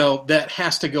 that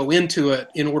has to go into it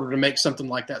in order to make something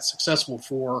like that successful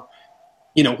for,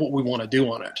 what we want to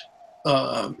do on it.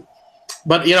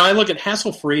 But I look at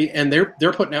Hassle Free, and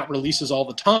they're putting out releases all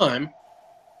the time,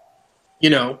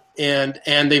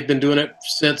 and they've been doing it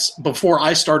since before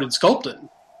I started sculpting,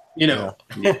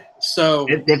 So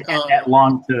they've had that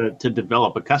long to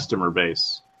develop a customer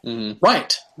base. Mm-hmm.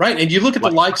 Right. And you look at the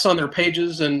likes on their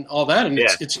pages and all that, and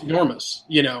it's enormous,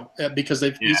 because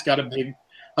he's got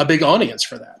a big audience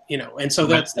for that, and so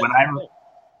that's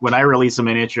when I release a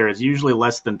miniature, it's usually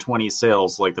less than 20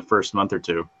 sales, like the first month or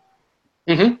two.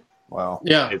 Mm-hmm. Wow.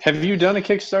 Yeah. Have you done a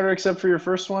Kickstarter except for your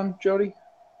first one, Jody?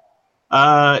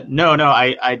 No,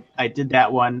 I did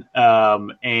that one,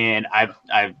 and I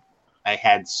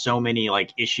had so many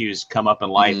issues come up in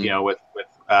life, with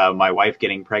my wife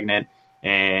getting pregnant,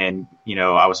 and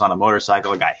I was on a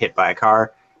motorcycle and got hit by a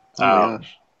car. Yeah,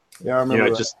 I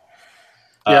remember.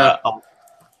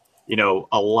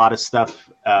 A lot of stuff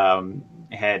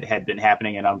had been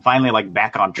happening, and I'm finally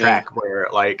back on track where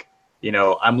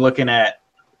I'm looking at.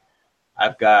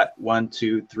 I've got 1,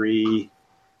 2, 3,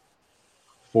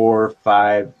 4,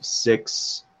 5,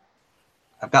 6.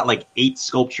 I've got 8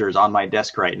 sculptures on my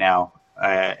desk right now,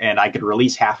 and I could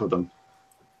release half of them.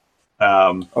 These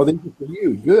are for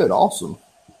you. Good, awesome.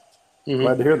 Mm-hmm.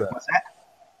 Glad to hear that. What's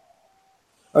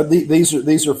that?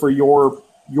 These are for your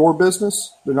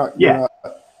business. They're not. Yeah.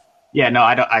 Yeah. No,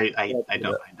 I don't. I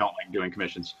don't like doing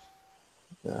commissions.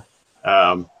 Yeah.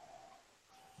 I'd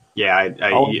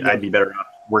be better off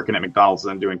working at McDonald's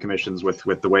than doing commissions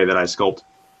with the way that I sculpt.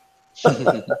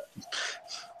 I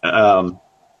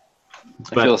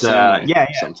feel the same way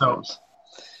sometimes.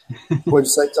 What'd you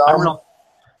say, Tom?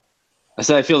 I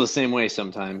said I feel the same way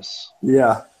sometimes.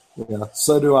 Yeah.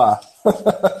 So do I.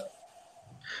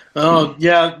 Oh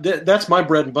yeah, that's my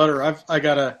bread and butter. I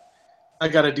gotta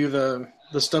do the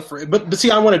stuff for it. But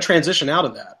see, I want to transition out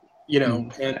of that,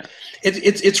 and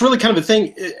it's really kind of a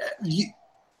thing.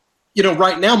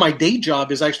 Right now my day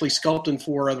job is actually sculpting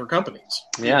for other companies.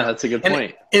 Yeah, that's a good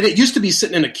point. And it used to be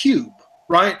sitting in a cube,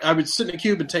 right? I would sit in a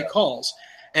cube and take calls.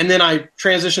 And then I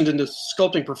transitioned into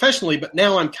sculpting professionally, but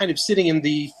now I'm kind of sitting in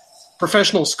the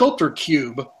professional sculptor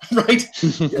cube, right?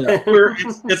 Where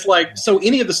it's so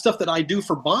any of the stuff that I do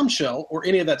for Bombshell or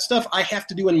any of that stuff, I have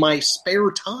to do in my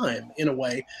spare time in a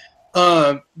way,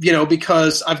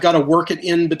 because I've got to work it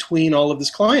in between all of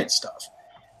this client stuff.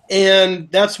 And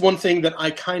that's one thing that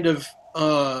I kind of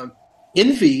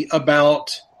envy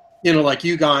about,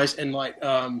 you guys and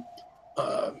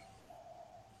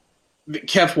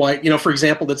Kev White, for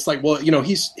example, that's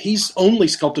he's only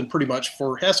sculpted pretty much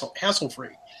for hassle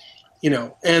free,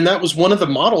 and that was one of the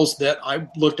models that I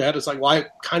looked at. It's I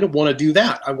kind of want to do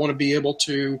that. I want to be able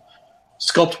to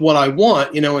sculpt what I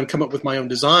want, and come up with my own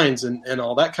designs and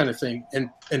all that kind of thing and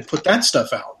put that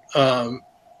stuff out.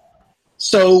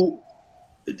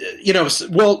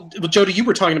 Jody, you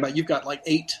were talking about you've got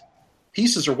 8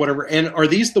 pieces or whatever, and are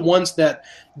these the ones that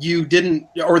you didn't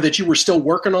or that you were still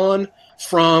working on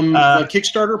from the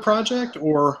Kickstarter project?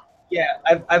 Or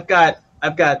I've got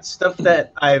stuff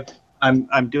that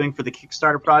I'm doing for the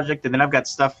Kickstarter project, and then I've got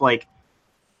stuff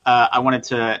I wanted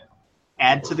to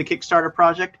add to the Kickstarter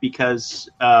project because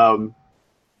over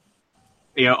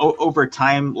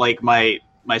time my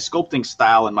sculpting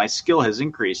style and my skill has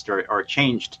increased or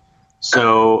changed.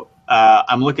 So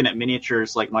I'm looking at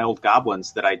miniatures like my old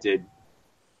goblins that I did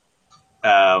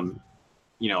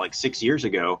 6 years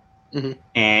ago. Mm-hmm.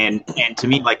 And to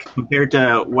me, compared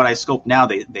to what I sculpt now,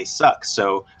 they suck.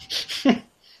 So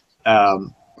I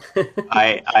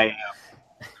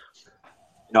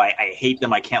hate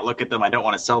them. I can't look at them. I don't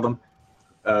want to sell them.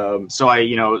 So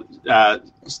I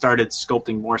started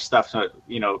sculpting more stuff,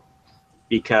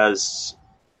 because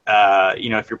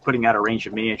if you're putting out a range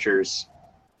of miniatures,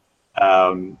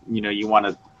 you want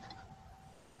to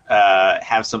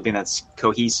have something that's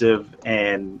cohesive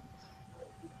and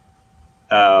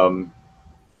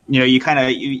you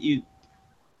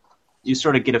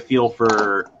sort of get a feel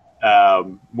for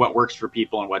what works for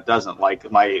people and what doesn't. Like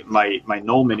my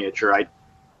Knoll miniature,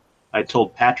 I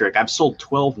told Patrick I've sold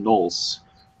 12 Knolls,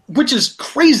 which is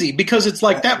crazy because it's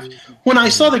that. When I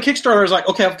saw the Kickstarter, I was like,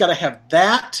 okay, I've got to have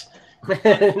that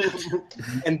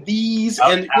and these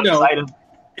and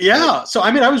yeah. So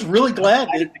I was really glad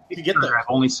to get that. I've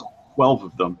only sold 12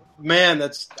 of them. Man,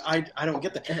 I don't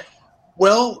get that.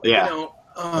 Well,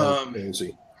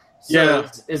 crazy. So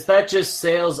is that just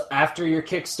sales after your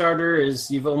Kickstarter?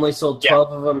 Is you've only sold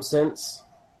 12 of them since?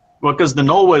 Well, because the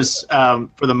Null was,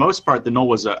 for the most part, the Null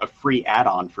was a free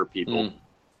add-on for people.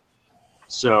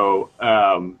 So,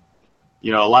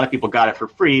 you know, a lot of people got it for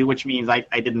free, which means I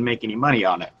didn't make any money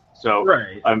on it. So,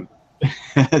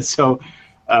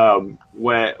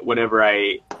 whatever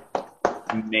I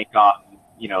make on,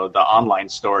 you know, the online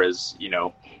store is, you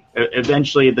know,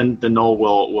 eventually the Null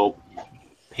will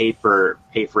pay for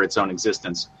its own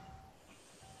existence.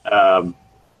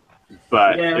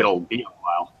 But it'll be a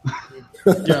while.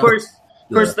 Of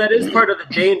course, that is part of the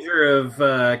danger of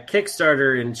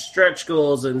Kickstarter and stretch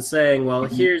goals and saying, well,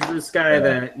 here's this guy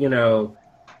that, you know,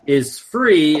 is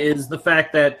free, is the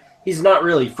fact that he's not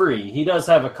really free. He does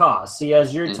have a cost. He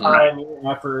has your time,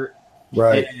 your effort.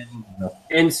 Right.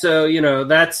 And so, you know,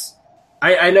 that's,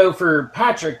 I know for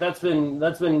Patrick, that's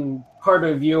been part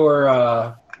of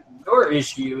your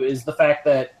issue is the fact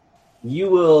that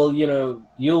you will, you know,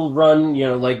 you'll run, you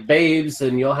know, like Babes,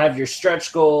 and you'll have your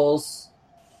stretch goals,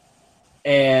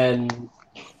 and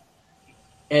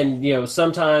you know,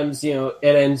 sometimes, you know,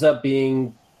 it ends up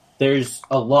being there's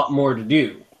a lot more to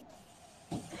do.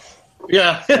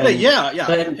 Yeah,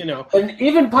 and, you know, and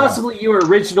even possibly you were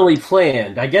originally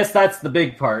planned. I guess that's the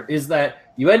big part, is that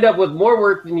you end up with more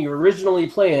work than you originally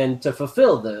planned to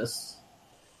fulfill this.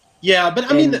 Yeah, but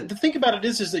I mean, the thing about it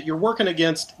is that you're working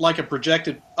against like a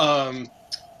projected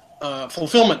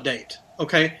fulfillment date,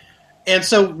 okay? And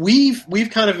so we've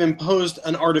kind of imposed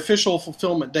an artificial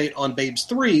fulfillment date on Babes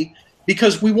 3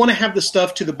 because we want to have the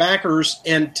stuff to the backers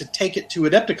and to take it to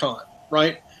Adepticon,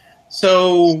 right?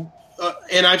 So,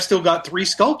 and I've still got 3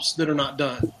 sculpts that are not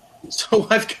done. So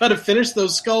I've got to finish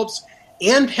those sculpts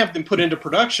and have them put into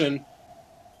production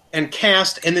and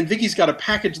cast, and then Vicky's got to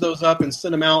package those up and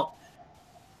send them out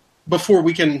before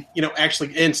we can, you know,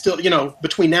 actually, and still, you know,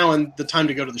 between now and the time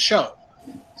to go to the show.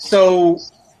 So,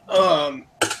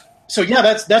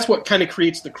 yeah, that's what kind of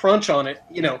creates the crunch on it,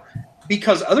 you know,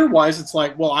 because otherwise it's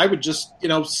like, well, I would just, you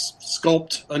know,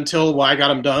 sculpt until I got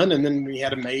them done, and then we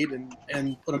had them made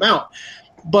and put them out.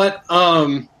 But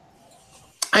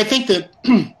I think that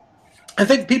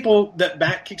people that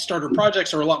back Kickstarter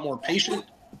projects are a lot more patient.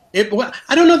 I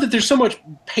don't know that there's so much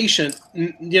patient,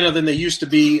 you know, than they used to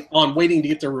be on waiting to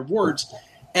get their rewards,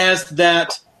 as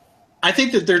that I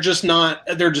think that they're just not,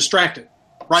 they're distracted,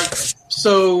 right?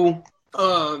 So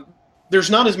there's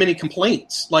not as many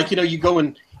complaints. Like, you know, you go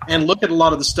and look at a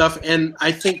lot of the stuff, and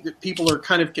I think that people are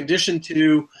kind of conditioned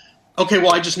to, okay,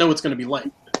 well, I just know it's going to be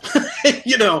lame.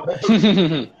 You know?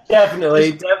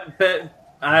 Definitely.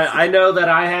 I know that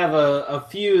I have a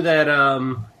few that,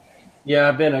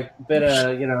 I've been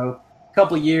a you know,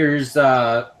 couple years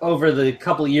over the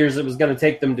couple of years it was going to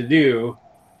take them to do,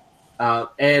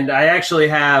 and I actually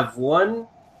have one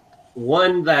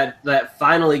that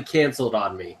finally canceled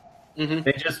on me. Mm-hmm.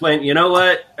 They just went, you know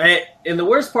what? And the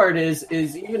worst part is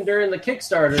even during the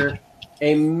Kickstarter,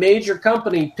 a major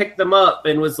company picked them up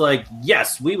and was like,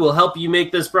 "Yes, we will help you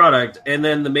make this product." And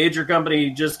then the major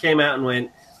company just came out and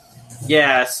went,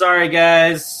 "Yeah, sorry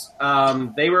guys."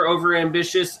 They were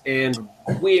overambitious, and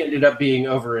we ended up being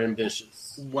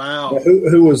overambitious. Wow. Now,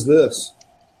 who was this?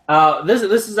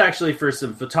 This is actually for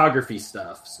some photography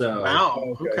stuff. So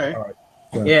wow. Okay. All right.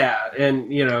 Yeah,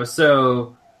 and you know,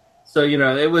 so you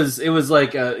know, it was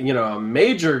like a, you know, a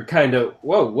major kind of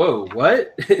whoa,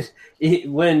 what?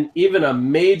 When even a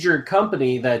major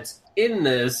company that's in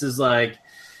this is like,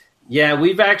 yeah,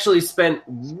 we've actually spent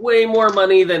way more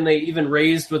money than they even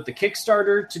raised with the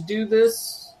Kickstarter to do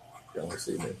this. Don't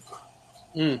see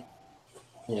me.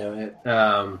 You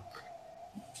know,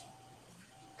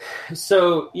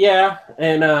 so yeah,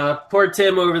 and poor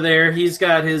Tim over there, he's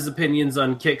got his opinions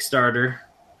on Kickstarter,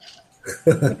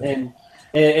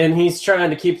 and he's trying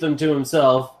to keep them to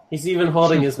himself. He's even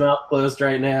holding his mouth closed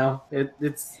right now.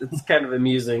 It's kind of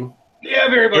amusing. Yeah,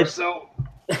 very much so.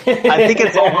 I think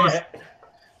it's almost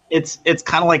it's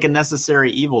kind of like a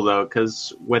necessary evil though,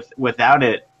 because without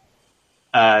it,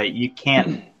 you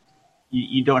can't.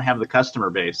 You don't have the customer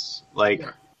base. Like,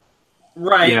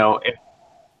 right. You know,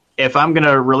 if I'm going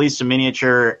to release a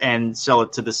miniature and sell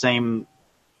it to the same,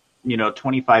 you know,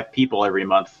 25 people every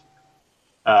month,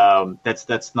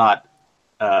 that's not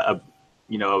a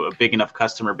big enough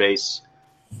customer base.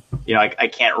 You know, I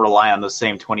can't rely on the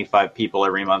same 25 people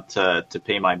every month to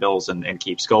pay my bills and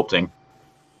keep sculpting.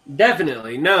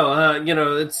 Definitely. No, you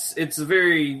know, it's a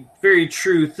very, very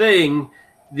true thing.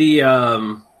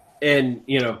 And,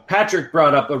 you know, Patrick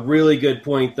brought up a really good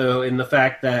point, though, in the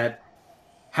fact that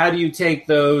how do you take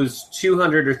those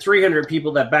 200 or 300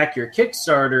 people that back your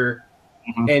Kickstarter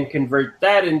and convert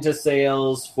that into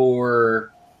sales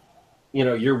for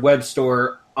your web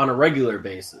store on a regular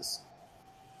basis,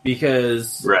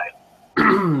 because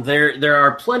there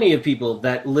are plenty of people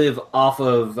that live off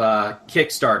of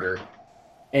Kickstarter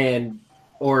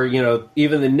or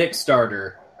even the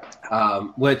Nickstarter,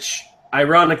 which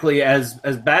ironically, as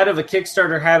bad of a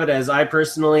Kickstarter habit as I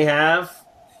personally have,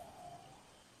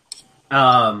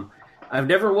 I've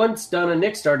never once done a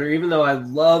Nickstarter, even though I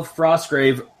love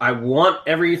Frostgrave. I want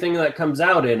everything that comes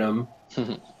out in them.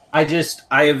 I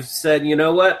have said, you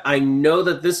know what? I know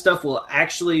that this stuff will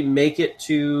actually make it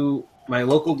to my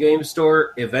local game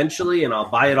store eventually, and I'll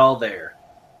buy it all there.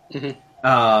 And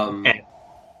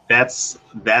that's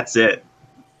it.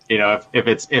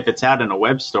 If it's out in a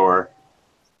web store,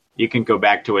 you can go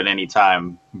back to it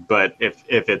anytime. But if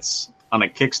it's on a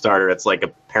Kickstarter, it's like a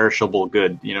perishable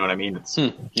good. You know what I mean? It's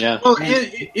Well,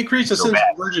 it creates a sense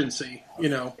of urgency.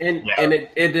 And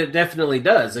it definitely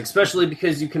does, especially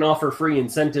because you can offer free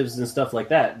incentives and stuff like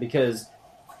that. Because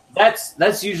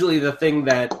that's usually the thing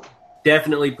that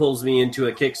definitely pulls me into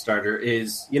a Kickstarter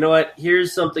is, you know what?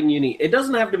 Here's something unique. It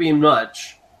doesn't have to be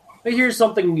much, but here's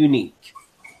something unique.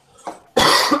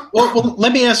 Well,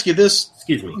 let me ask you this,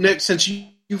 excuse me, Nick. Since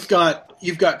you've got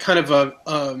kind of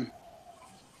a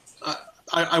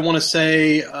I want to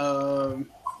say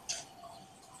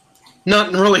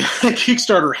not really a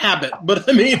Kickstarter habit, but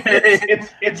I mean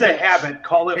it's a habit.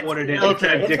 Call it what it is.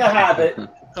 Okay, it's a habit.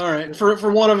 All right,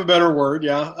 for want of a better word,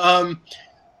 yeah.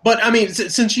 But I mean,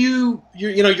 since you're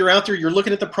out there, you're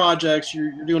looking at the projects,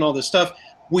 you're doing all this stuff.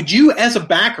 Would you, as a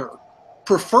backer,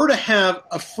 prefer to have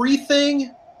a free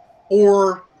thing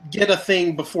or get a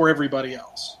thing before everybody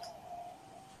else?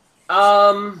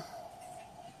 And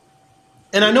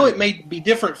I know it may be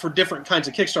different for different kinds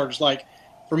of Kickstarters, like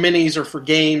for minis or for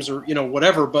games or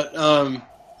whatever. But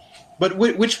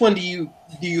which one do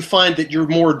you find that you're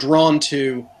more drawn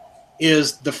to?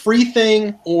 Is the free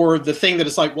thing or the thing that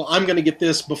it's like, well, I'm going to get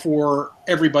this before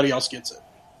everybody else gets it?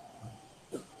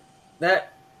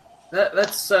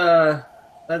 That's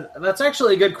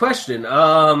actually a good question.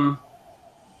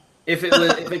 If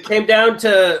it came down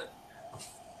to,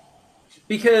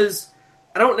 because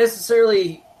I don't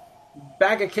necessarily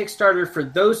back a Kickstarter for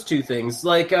those two things.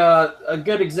 Like a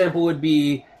good example would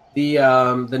be the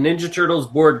Ninja Turtles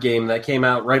board game that came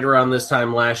out right around this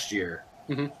time last year.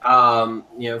 From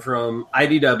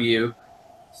IDW.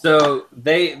 So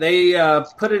they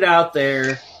put it out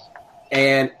there,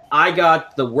 and I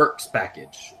got the Works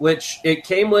package, which it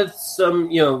came with some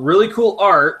really cool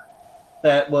art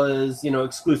that was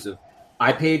exclusive.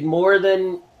 I paid more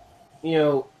than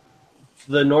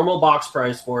the normal box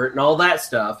price for it and all that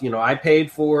stuff. I paid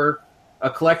for a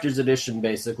collector's edition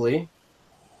basically,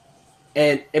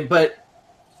 but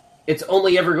it's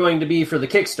only ever going to be for the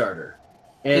Kickstarter.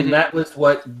 And that was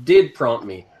what did prompt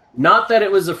me. Not that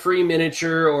it was a free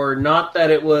miniature, or not that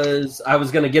I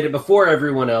was going to get it before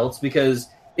everyone else, because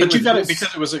you got it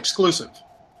because it was exclusive.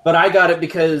 But I got it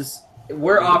because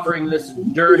we're offering this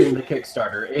during the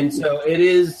Kickstarter, and so it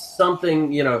is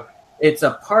something. It's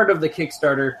a part of the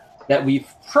Kickstarter that we've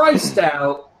priced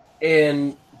out,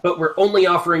 but we're only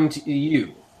offering to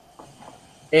you.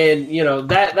 And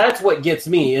that's what gets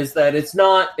me, is that it's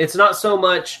not so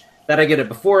much that I get it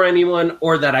before anyone,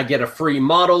 or that I get a free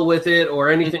model with it, or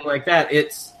anything like that.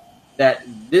 It's that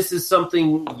this is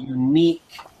something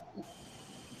unique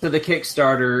to the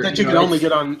Kickstarter. That you can only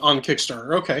get on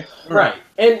Kickstarter. Okay. Right.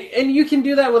 And you can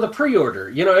do that with a pre-order.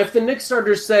 If the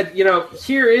Nickstarter said,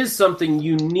 here is something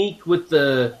unique with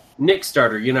the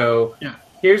Nickstarter,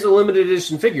 here's a limited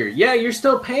edition figure. Yeah, you're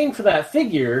still paying for that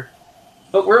figure,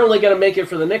 but we're only going to make it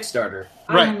for the Nickstarter.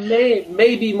 Right. I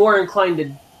may be more inclined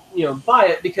to buy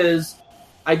it, because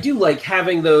I do like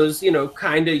having those,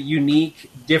 kind of unique,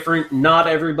 different, not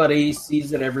everybody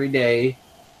sees it every day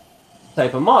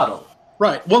type of model.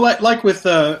 Right. Well, like with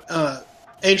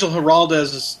Angel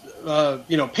Heraldez's,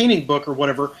 painting book or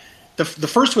whatever, the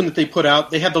first one that they put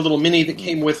out, they had the little mini that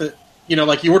came with it.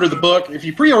 Like you order the book. If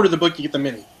you pre-order the book, you get the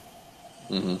mini.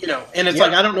 And it's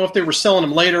like, I don't know if they were selling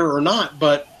them later or not,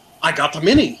 but I got the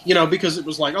mini, because it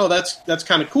was like, oh, that's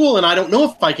kind of cool, and I don't know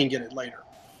if I can get it later.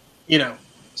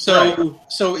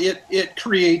 So it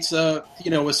creates a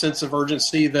sense of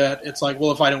urgency that it's like,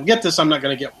 well, if I don't get this, I'm not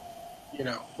going to get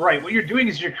one. Right. What you're doing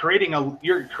is you're creating an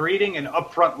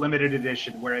upfront limited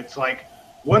edition where it's like,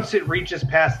 once it reaches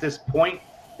past this point,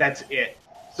 that's it.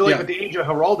 So with the Age of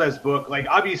Heraldez book, like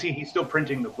obviously he's still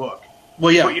printing the book.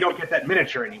 Well, yeah. But you don't get that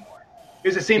miniature anymore.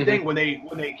 It's the same thing when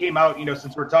they came out.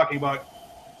 Since we're talking about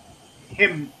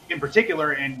him in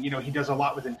particular, and he does a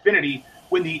lot with Infinity.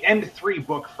 When the End 3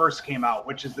 book first came out,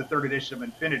 which is the third edition of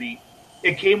Infinity,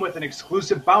 it came with an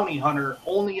exclusive bounty hunter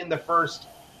only in the first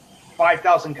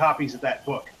 5,000 copies of that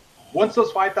book. Once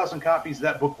those 5,000 copies of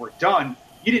that book were done,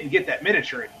 you didn't get that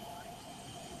miniature anymore.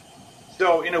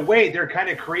 So in a way, they're kind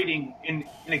of creating, in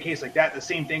a case like that, the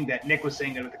same thing that Nick was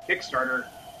saying with the Kickstarter.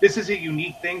 This is a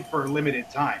unique thing for a limited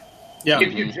time. Yeah.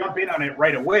 If you jump in on it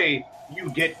right away, you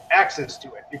get access to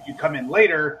it. If you come in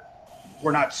later,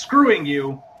 we're not screwing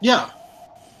you. Yeah.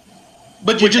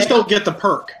 But you just don't get the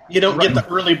perk. You don't get the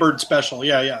early bird special.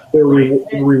 Yeah. They're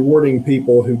rewarding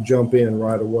people who jump in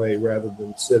right away rather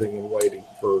than sitting and waiting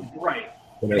for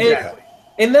exactly.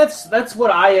 And that's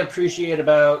what I appreciate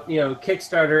about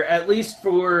Kickstarter, at least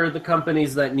for the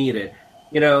companies that need it.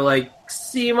 Like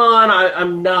Simon,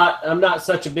 I'm not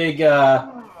such a big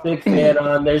fan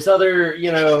on. There's other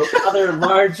other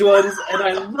large ones, and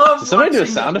I love. Did somebody do a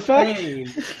sound effect?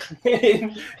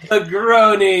 The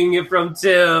groaning from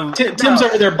Tim. Tim's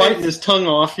over there biting his tongue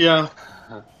off. Yeah.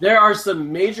 There are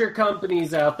some major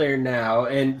companies out there now,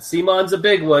 and Simon's a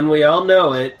big one. We all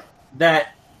know it.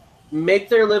 That make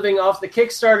their living off the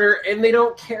Kickstarter, and they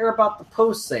don't care about the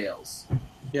post sales.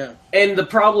 Yeah. And the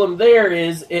problem there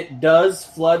is it does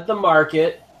flood the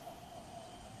market.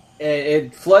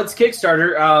 It floods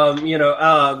Kickstarter.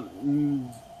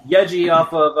 Yeji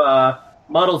off of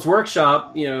Models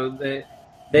Workshop,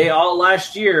 they all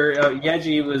last year,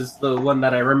 Yeji was the one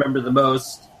that I remember the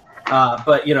most.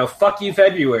 But, fuck you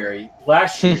February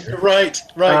last year. Right.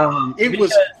 It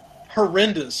was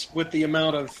horrendous with the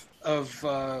amount of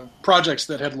projects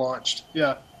that had launched.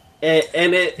 Yeah.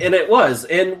 And it was.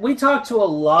 And we talked to a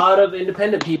lot of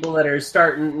independent people that are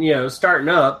starting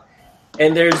up.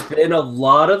 And there's been a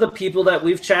lot of the people that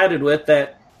we've chatted with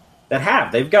that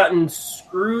they've gotten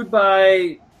screwed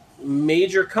by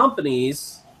major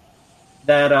companies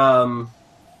that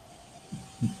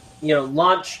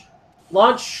launch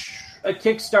a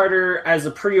Kickstarter as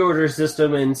a pre-order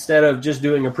system instead of just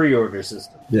doing a pre-order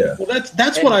system. Yeah. Well,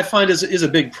 that's what I find is a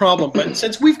big problem. But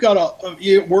since we've got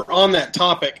we're on that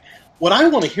topic, what I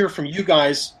want to hear from you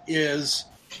guys is,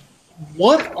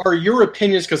 what are your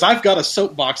opinions? Because I've got a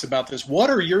soapbox about this. What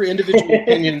are your individual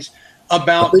opinions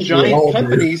about giant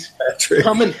companies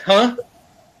coming? Huh?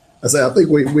 I say, I think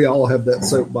we all have that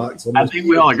soapbox. I think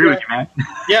we all agree with you, man.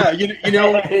 Yeah, you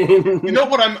know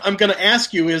what I'm going to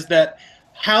ask you is that,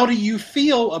 how do you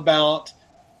feel about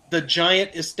the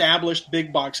giant established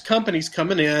big box companies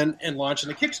coming in and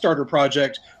launching a Kickstarter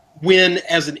project when,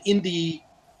 as an indie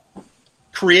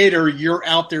creator, you're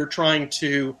out there trying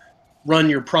to run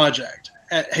your project?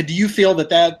 Do you feel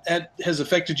that has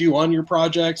affected you on your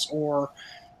projects, or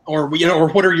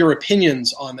what are your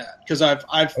opinions on that? Because I've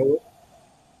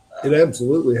it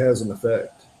absolutely has an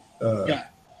effect. Yeah.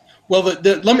 Well,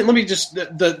 let me just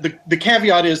the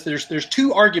caveat is there's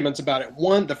two arguments about it.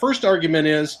 One, the first argument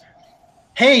is,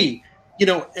 hey,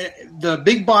 the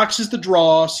big box is the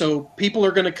draw, so people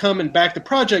are going to come and back the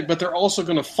project, but they're also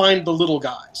going to find the little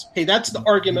guys. Hey, that's the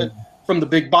argument from the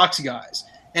big box guys.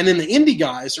 And then the indie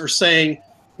guys are saying,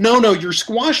 no, you're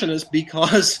squashing us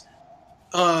because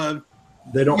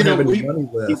they don't have any money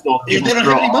left. They don't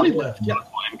have any money left. Yeah.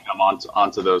 Income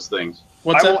onto those things.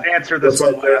 I will answer this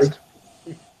one last.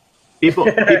 People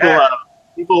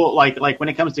like when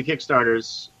it comes to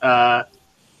Kickstarters,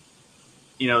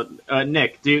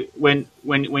 Nick,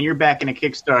 when you're backing a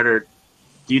Kickstarter,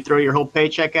 do you throw your whole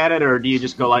paycheck at it, or do you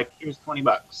just go like, here's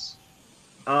 $20?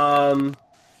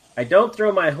 I don't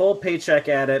throw my whole paycheck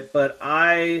at it, but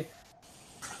I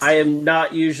am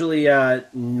not usually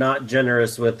not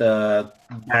generous with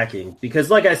backing, because,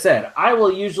 like I said, I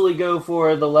will usually go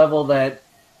for the level that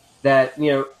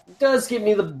does give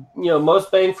me the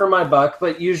most bang for my buck,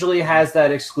 but usually has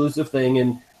that exclusive thing,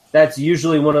 and that's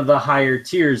usually one of the higher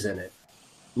tiers in it.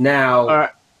 Now,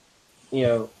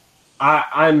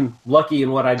 I'm lucky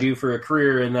in what I do for a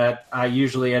career in that I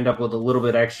usually end up with a little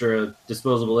bit extra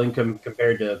disposable income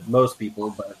compared to most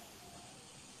people. But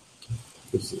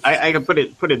I can put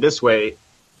it this way: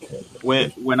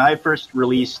 when I first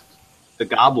released the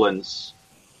Goblins,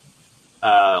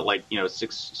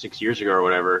 6 years ago or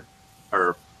whatever,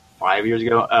 or 5 years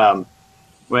ago,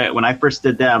 when I first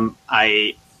did them,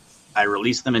 I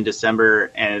released them in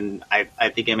December, and I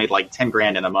think I made like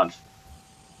 $10,000 in a month.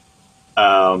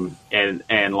 And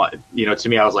to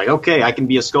me, I was like, okay, I can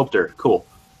be a sculptor. Cool.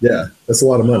 Yeah, that's a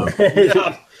lot of money.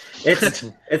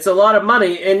 It's a lot of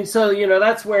money, and so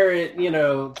that's where it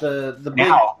the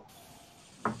now.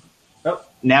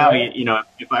 Now,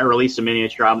 if I release a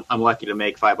miniature, I'm lucky to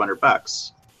make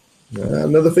 $500.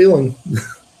 Another feeling.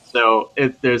 So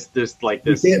there's like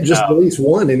this. You can't just release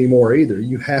one anymore either.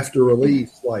 You have to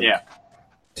release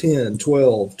 10,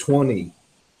 12, 20,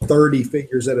 30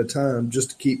 figures at a time just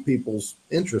to keep people's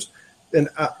interest. and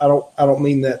I don't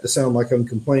mean that to sound like I'm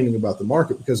complaining about the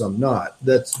market, because I'm not.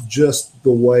 That's just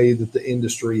the way that the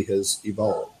industry has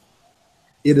evolved.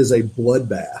 It is a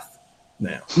bloodbath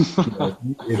now.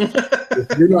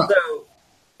 If you're not,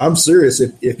 I'm serious.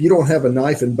 If you don't have a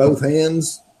knife in both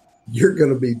hands, you're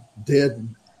going to be dead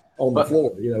on the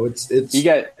floor. It's you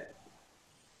get.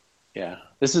 Yeah,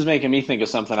 this is making me think of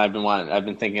something I've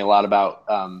been thinking a lot about.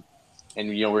 And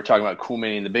we're talking about cool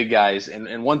mini and the big guys.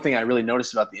 And one thing I really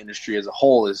noticed about the industry as a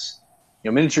whole is,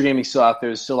 miniature gaming still out there.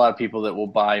 There's still a lot of people that will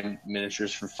buy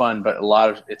miniatures for fun, but a lot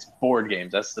of it's board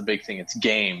games. That's the big thing. It's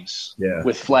games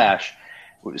with Flash.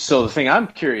 So the thing I'm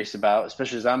curious about,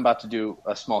 especially as I'm about to do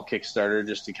a small Kickstarter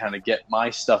just to kind of get my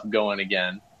stuff going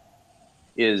again,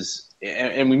 is,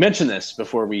 and we mentioned this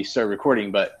before we started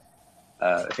recording, but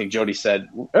I think Jody said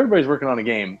everybody's working on a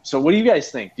game. So what do you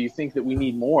guys think? Do you think that we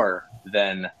need more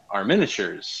than our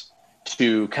miniatures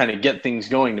to kind of get things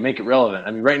going, to make it relevant?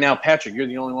 I mean, right now, Patrick, you're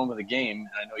the only one with a game, and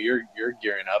I know you're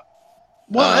gearing up.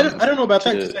 Well, I don't know about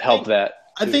that. To help that.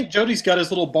 I think Jody's got his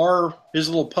little bar, his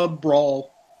little pub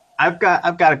brawl. I've got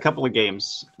a couple of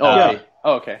games.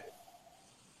 Okay.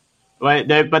 But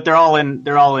they're all in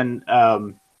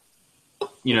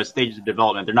stages of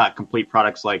development. They're not complete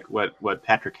products like what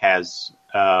Patrick has.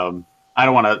 I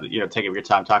don't want to take up your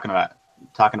time talking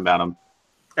about them.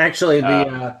 Actually,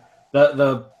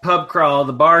 the pub crawl,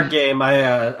 the bar game,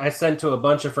 I sent to a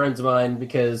bunch of friends of mine,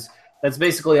 because that's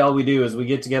basically all we do is we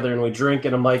get together and we drink,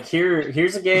 and I'm like,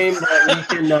 here's a game that we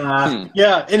can and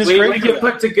it's we can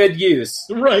put to good use.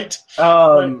 Right.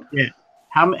 Yeah.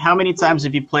 How many times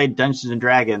have you played Dungeons and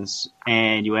Dragons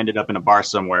and you ended up in a bar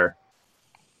somewhere?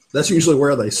 That's usually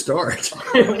where they start.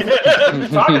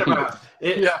 It's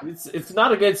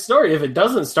not a good story if it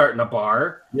doesn't start in a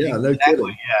bar. Yeah, no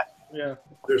kidding. Yeah.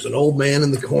 There's an old man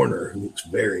in the corner who looks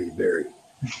very, very...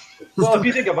 Well, if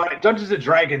you think about it, Dungeons and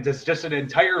Dragons is just an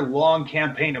entire long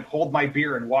campaign of hold my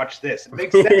beer and watch this. It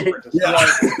makes sense for it to start.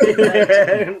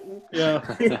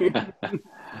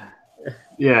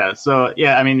 Yeah. So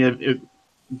I mean,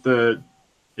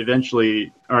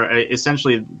 essentially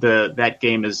that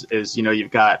game is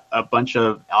you've got a bunch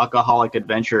of alcoholic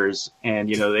adventurers, and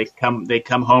they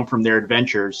come home from their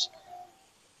adventures.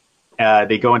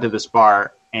 They go into this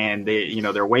bar, and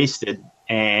they're wasted,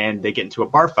 and they get into a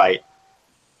bar fight.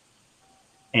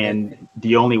 And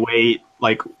the only way,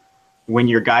 like, when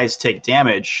your guys take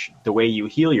damage, the way you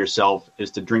heal yourself is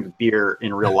to drink beer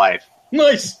in real life.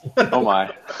 Nice. Oh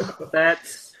my.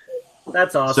 That's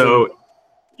awesome. So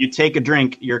you take a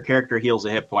drink, your character heals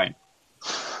a hit point.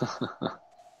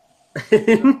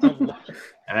 And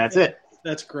that's it.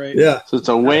 That's great. Yeah. So it's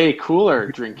a way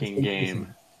cooler drinking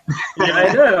game. Yeah,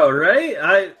 I know,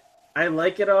 right? I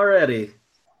like it already.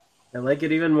 I like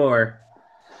it even more.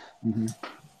 Mm-hmm.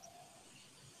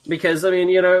 Because, I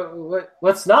mean,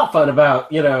 what's not fun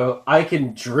about, I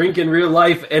can drink in real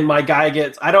life and my guy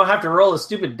I don't have to roll a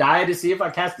stupid die to see if I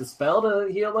cast a spell to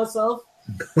heal myself.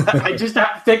 I just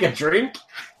have to take a drink.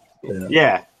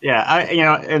 Yeah.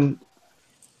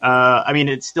 I mean,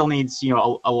 it still needs,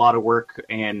 a lot of work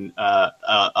and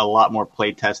a lot more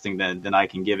play testing than I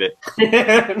can give it.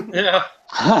 Yeah.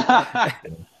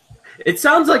 It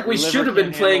sounds like we should have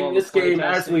been playing this game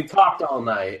as we talked all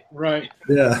night. Right.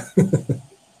 Yeah.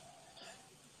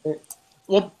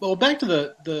 Well, back to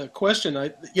the question.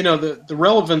 The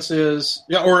relevance is,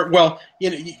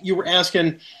 you were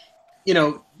asking,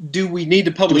 do we need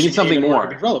to publish? Do we need something more?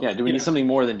 Do we need need something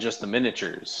more than just the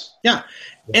miniatures? Yeah,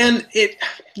 and it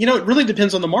really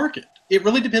depends on the market. It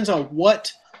really depends on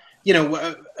what,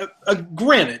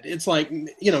 granted, it's like,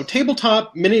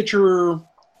 tabletop miniature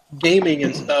gaming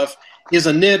and stuff is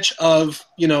a niche of,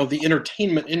 the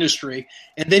entertainment industry.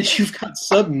 And then you've got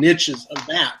sub niches of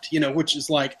that, which is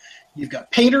like, you've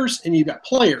got painters and you've got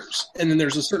players. And then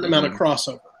there's a certain amount of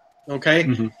crossover. Okay.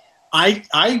 Mm-hmm.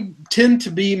 I tend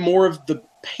to be more of the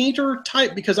painter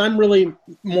type because I'm really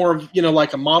more of,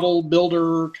 like a model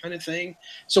builder kind of thing.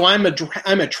 So I'm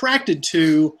attracted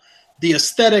to the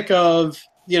aesthetic of,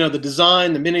 the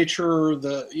design, the miniature,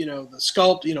 the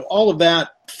sculpt, all of that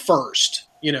first,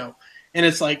 and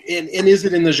it's like, and is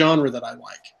it in the genre that I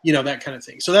like, that kind of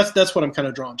thing. So that's what I'm kind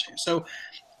of drawn to. So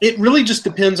it really just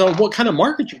depends on what kind of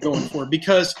market you're going for,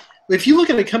 because if you look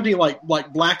at a company like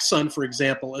Black Sun, for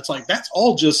example, it's like, that's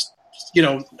all just,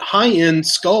 high-end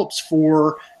sculpts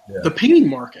for the painting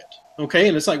market. Okay.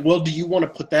 And it's like, well, do you want to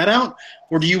put that out,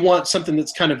 or do you want something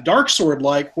that's kind of Dark Sword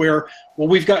like, where, well,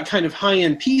 we've got kind of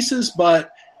high-end pieces,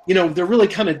 but they're really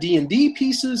kind of D&D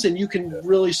pieces, and you can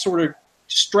really sort of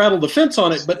straddle the fence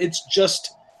on it, but it's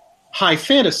just high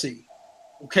fantasy.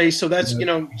 Okay, so that's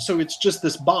so it's just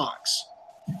this box.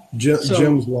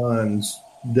 Jim's lines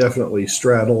definitely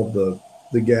straddled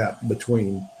the gap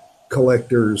between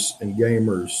collectors and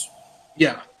gamers.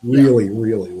 Yeah. Really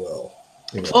well.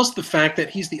 You know. Plus the fact that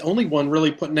he's the only one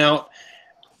really putting out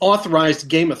authorized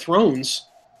Game of Thrones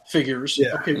figures.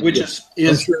 Yeah. Okay, which is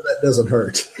I'm sure that doesn't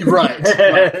hurt. Right.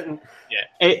 Yeah.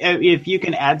 If you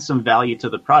can add some value to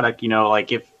the product,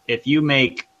 like if you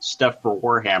make stuff for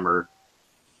Warhammer,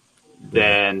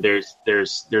 then there's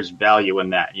value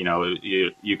in that.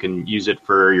 You can use it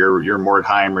for your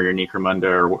Mordheim or your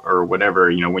Necromunda or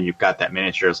whatever. When you've got that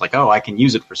miniature, it's like, oh, I can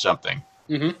use it for something.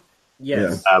 Mm-hmm.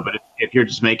 Yes. But if you're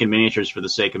just making miniatures for the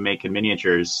sake of making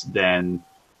miniatures, then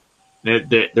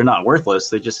they're not worthless.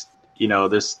 They just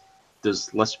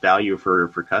there's less value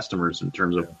for customers in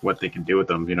terms of what they can do with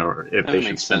them. If that they makes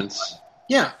should spend. sense.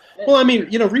 Yeah. Well, I mean,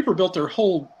 Reaper built their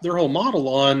whole model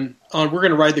on we're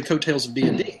going to ride the coattails of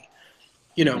D&D.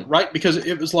 Right? Because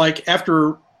it was like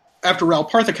after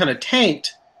Ralpartha kind of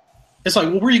tanked, it's like,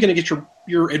 well, where are you going to get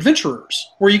your adventurers?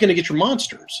 Where are you going to get your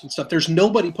monsters and stuff? There's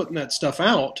nobody putting that stuff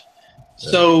out.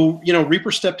 So,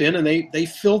 Reaper stepped in and they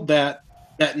filled that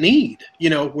need,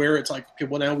 where it's like, okay,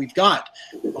 well, now we've got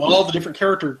all the different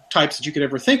character types that you could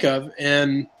ever think of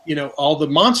and, all the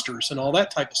monsters and all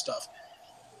that type of stuff.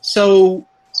 So,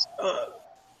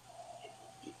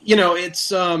 it's,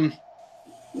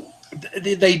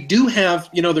 they do have,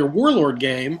 their Warlord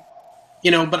game,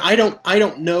 but I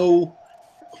don't know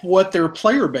what their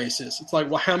player base is. It's like,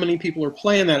 well, how many people are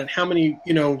playing that and how many,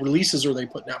 releases are they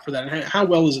putting out for that and how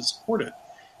well is it supported?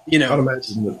 I'd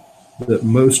imagine that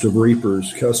most of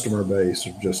Reaper's customer base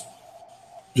are just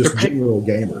general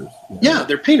gamers. Yeah,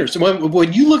 they're painters.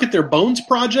 When you look at their Bones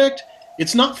project,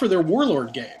 it's not for their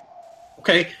Warlord game.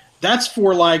 Okay, that's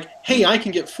for like, hey, I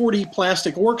can get 40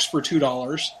 plastic orcs for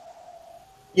 $2.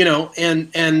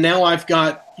 And now I've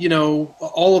got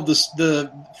all of the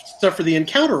stuff for the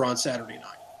encounter on Saturday night.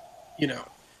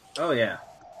 Oh yeah,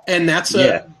 and that's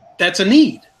a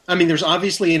need. I mean, there's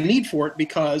obviously a need for it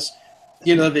because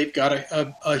they've got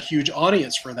a huge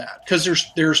audience for that because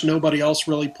there's nobody else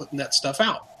really putting that stuff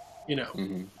out.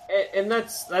 Mm-hmm. And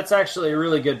that's actually a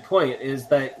really good point. Is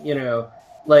that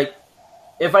like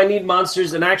if I need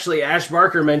monsters, and actually Ash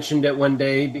Barker mentioned it one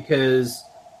day because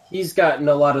he's gotten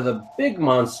a lot of the big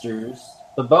monsters,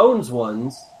 the Bones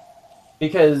ones,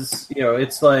 because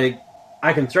it's like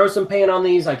I can throw some paint on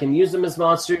these, I can use them as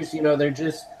monsters.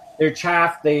 They're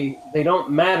chaff, they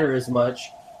don't matter as much.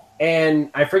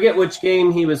 And I forget which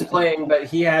game he was playing, but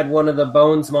he had one of the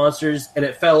Bones monsters, and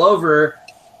it fell over.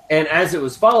 And as it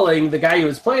was falling, the guy he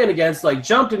was playing against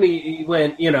jumped, and he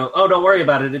went, oh, don't worry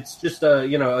about it. It's just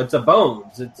it's a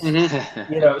Bones. It's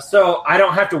mm-hmm. So I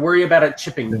don't have to worry about it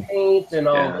chipping paint and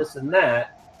all this and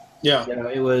that. Yeah,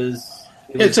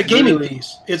 it's a gaming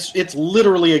piece. It's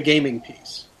literally a gaming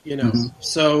piece. Mm-hmm.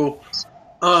 So,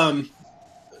 and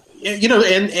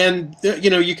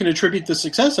you can attribute the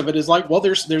success of it is like, well,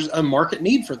 there's a market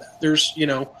need for that. There's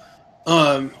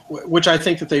which I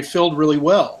think that they filled really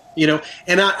well.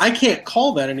 And I can't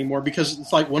call that anymore because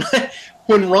it's like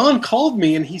when Ron called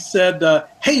me and he said,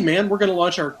 hey man, we're going to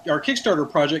launch our Kickstarter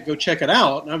project, go check it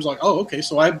out. And I was like, oh, okay.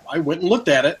 So I went and looked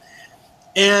at it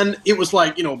and it was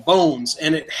like, Bones,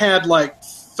 and it had like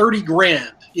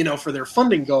 $30,000, for their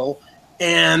funding goal.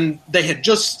 And they had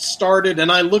just started,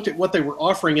 and I looked at what they were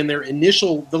offering in their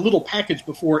the little package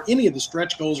before any of the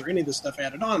stretch goals or any of the stuff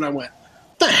added on. And I went,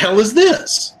 what the hell is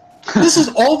this? This is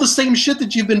all the same shit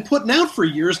that you've been putting out for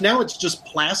years. Now it's just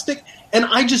plastic. And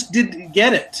I just didn't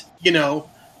get it.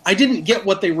 I didn't get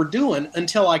what they were doing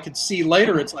until I could see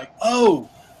later. It's like, oh,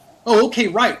 okay,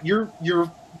 right.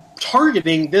 You're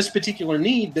targeting this particular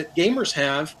need that gamers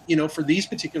have, for these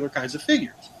particular kinds of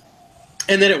figures.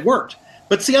 And then it worked.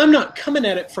 But see, I'm not coming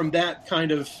at it from that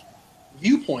kind of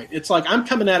viewpoint. It's like I'm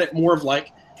coming at it more of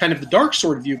like kind of the dark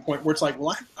sort of viewpoint where it's like,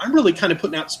 well, I'm really kind of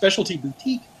putting out specialty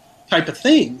boutique type of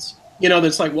things,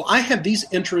 that's like, well, I have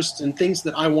these interests and things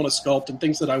that I want to sculpt and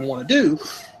things that I want to do.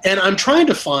 And I'm trying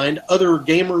to find other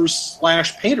gamers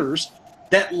 / painters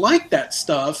that like that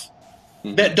stuff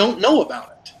that don't know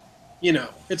about it.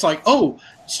 It's like, oh,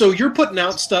 so you're putting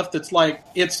out stuff that's like,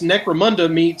 it's Necromunda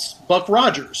meets Buck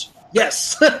Rogers.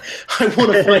 Yes, I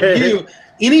want to find you.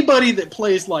 Anybody that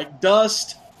plays like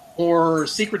Dust or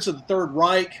Secrets of the Third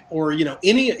Reich or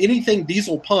anything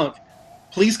Diesel Punk,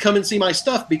 please come and see my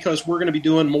stuff because we're going to be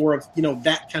doing more of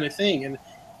that kind of thing.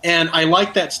 And I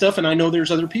like that stuff, and I know there's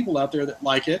other people out there that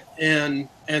like it, and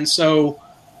so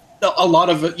a lot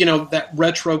of that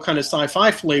retro kind of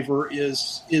sci-fi flavor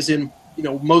is in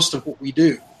most of what we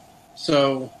do.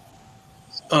 So.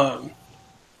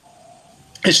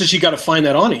 It's just you got to find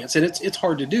that audience, and it's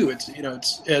hard to do. It's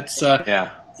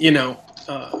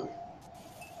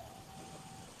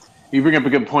You bring up a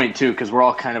good point too, because we're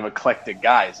all kind of eclectic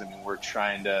guys. I mean, we're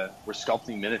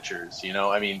sculpting miniatures.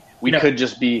 I mean, we could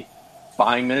just be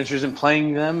buying miniatures and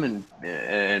playing them and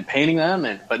painting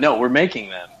them, but no, we're making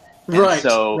them. And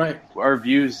so our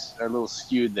views are a little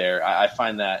skewed there. I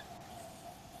find that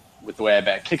with the way I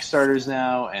back Kickstarters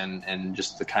now, and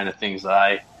just the kind of things that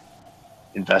I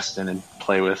invest in and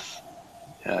play with.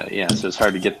 So it's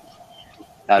hard to get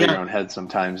out of your own head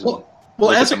sometimes. Well,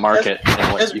 look at the market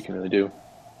and what you can really do.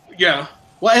 Yeah.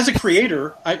 Well, as a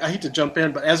creator, I hate to jump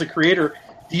in, but as a creator,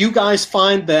 do you guys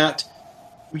find that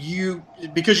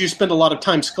because you spend a lot of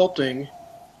time sculpting,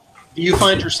 do you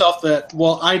find yourself that,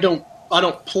 I don't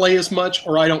play as much,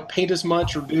 or I don't paint as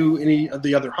much, or do any of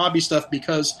the other hobby stuff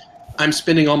because I'm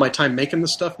spending all my time making the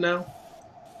stuff now?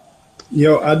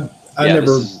 I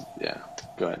never.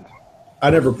 Go ahead. I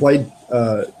never played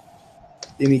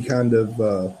any kind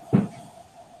of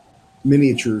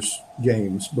miniatures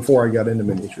games before I got into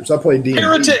miniatures. I played D&D.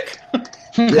 Heretic.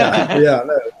 I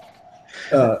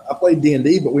know. I played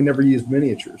D&D, but we never used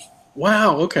miniatures.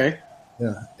 Wow. Okay.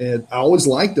 Yeah, and I always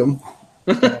liked them.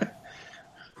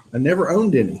 I never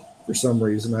owned any for some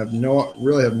reason. I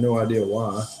really have no idea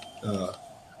why.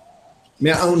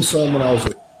 I owned some when I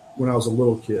was a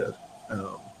little kid,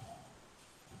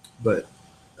 but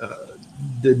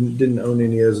didn't own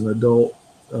any as an adult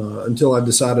until I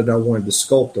decided I wanted to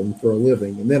sculpt them for a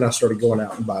living, and then I started going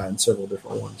out and buying several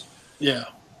different ones. Yeah,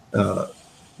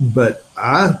 but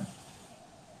I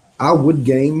would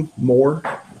game more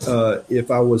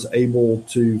if I was able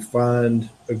to find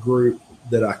a group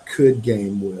that I could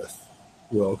game with.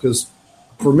 Well, because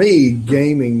for me,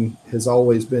 gaming has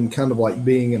always been kind of like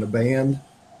being in a band.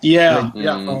 Yeah,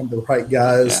 find the right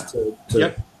guys to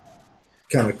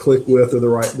kind of click with, or the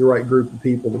right group of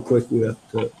people to click with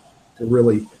to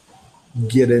really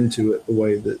get into it the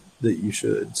way that you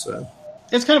should. So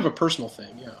it's kind of a personal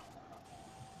thing. Yeah.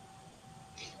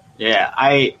 Yeah,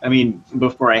 I mean,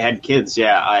 before I had kids,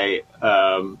 I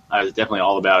was definitely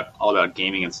all about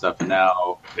gaming and stuff. And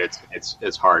now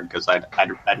it's hard because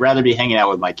I'd rather be hanging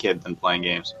out with my kid than playing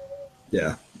games.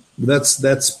 Yeah,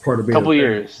 that's part of being. A couple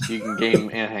years you can game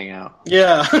and hang out.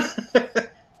 Yeah.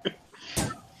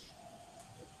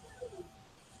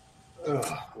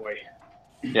 Oh boy.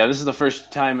 Yeah, this is the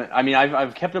first time. I mean,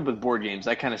 I've kept up with board games.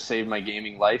 That kind of saved my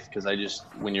gaming life because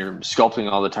when you're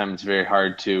sculpting all the time, it's very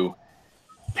hard to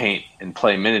paint and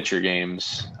play miniature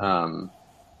games. So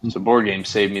board games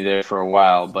saved me there for a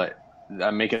while, but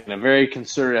I'm making a very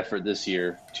concerted effort this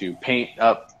year to paint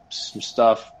up some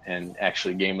stuff and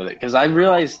actually game with it. Because I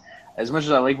realized, as much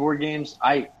as I like board games,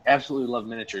 I absolutely love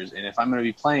miniatures. And if I'm going to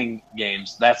be playing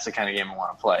games, that's the kind of game I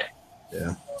want to play.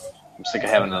 Yeah. I'm sick of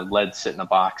having a lead sit in a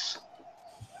box.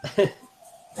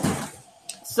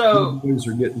 So boys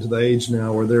are getting to the age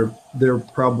now where they're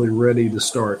probably ready to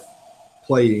start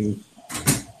playing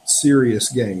serious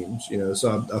games,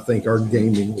 so I think our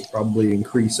gaming will probably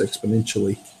increase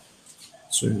exponentially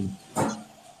soon.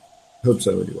 Hope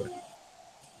so anyway.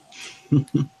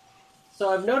 So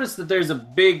I've noticed that there's a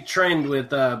big trend with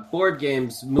board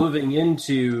games moving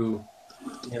into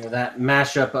that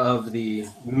mashup of the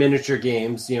miniature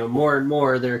games. More and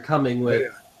more they're coming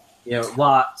with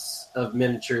lots of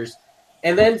miniatures,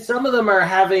 and then some of them are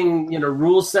having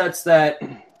rule sets that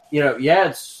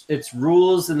it's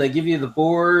rules, and they give you the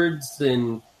boards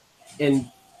and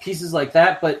pieces like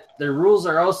that, but their rules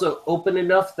are also open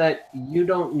enough that you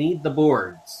don't need the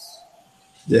boards.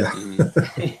 Yeah.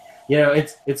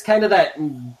 It's kind of that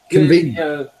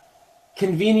good,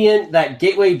 convenient, that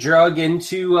gateway drug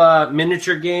into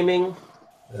miniature gaming.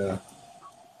 Yeah.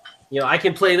 I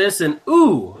can play this, and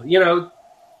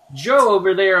Joe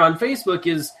over there on Facebook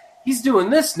he's doing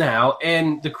this now,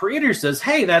 and the creator says,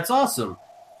 "Hey, that's awesome.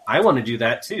 I want to do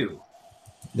that too."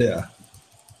 Yeah.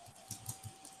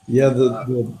 Yeah,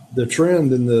 the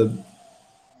trend in the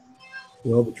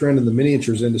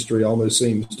miniatures industry almost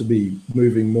seems to be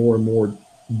moving more and more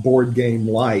board game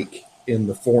like in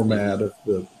the format of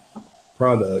the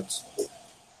products.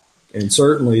 And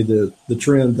certainly the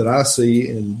trend that I see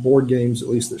in board games, at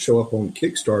least that show up on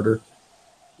Kickstarter,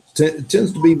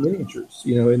 tends to be miniatures,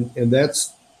 and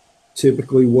that's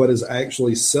typically what is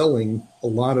actually selling a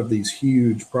lot of these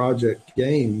huge project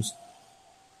games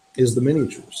is the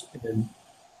miniatures. And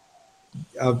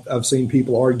I've seen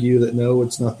people argue that no,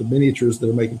 it's not the miniatures that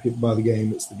are making people buy the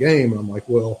game, it's the game. And I'm like,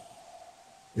 well,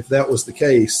 if that was the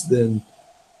case, then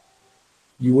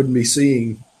you wouldn't be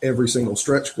seeing every single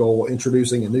stretch goal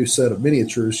introducing a new set of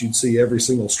miniatures. You'd see every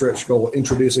single stretch goal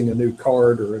introducing a new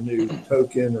card or a new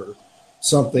token or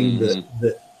something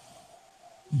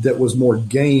that was more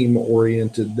game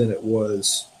oriented than it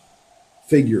was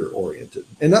figure oriented.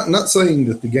 And not saying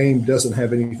that the game doesn't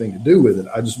have anything to do with it.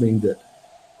 I just mean that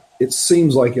it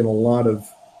seems like in a lot of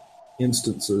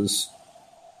instances,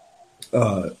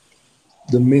 the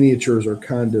miniatures are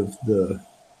kind of the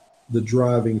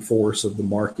driving force of the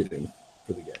marketing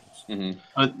for the games.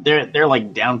 Mm-hmm. They're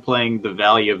like downplaying the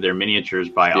value of their miniatures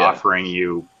by offering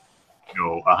you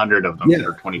 100 of them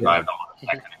for $25. That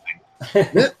kind of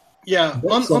thing. Yeah,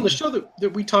 on the show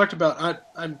that we talked about,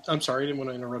 I'm sorry, I didn't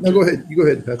want to interrupt. No, go ahead. You go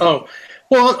ahead, Patrick. Oh,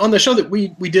 well, on the show that we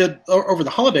did over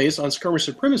the holidays on Skirmish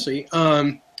Supremacy,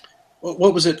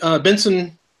 what was it?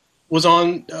 Benson was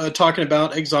on talking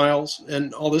about Exiles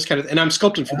and all this kind of, and I'm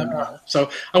sculpting for them now. So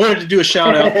I wanted to do a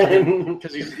shout out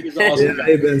because he's awesome. Yeah,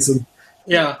 hey, Benson.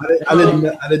 Yeah, I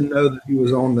didn't know that he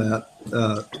was on that.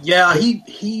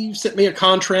 He sent me a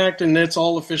contract, and it's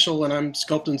all official, and I'm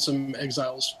sculpting some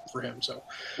Exiles for him. So,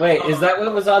 wait, is that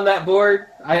what was on that board?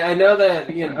 I know that.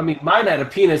 I mean, mine had a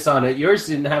penis on it. Yours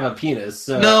didn't have a penis.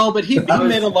 So. No, but he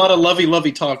made a lot of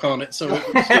lovey talk on it, so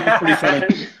it was pretty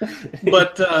funny.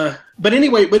 But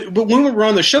anyway, but when we were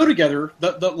on the show together,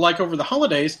 like over the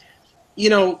holidays,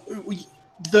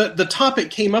 the topic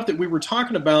came up that we were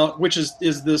talking about, which is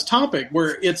this topic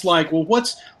where it's like, well,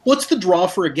 what's the draw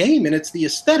for a game? And it's the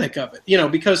aesthetic of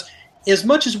it, because as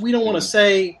much as we don't want to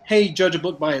say, hey, judge a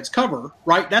book by its cover,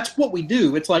 right? That's what we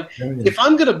do. It's like, if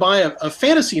I'm going to buy a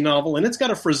fantasy novel and it's got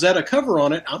a Frazetta cover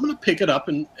on it, I'm going to pick it up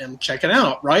and check it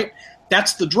out, right?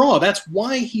 That's the draw. That's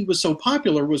why he was so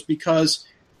popular, was because,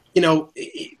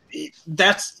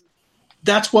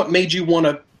 that's what made you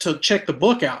want to check the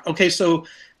book out. Okay, so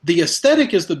the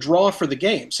aesthetic is the draw for the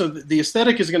game. So the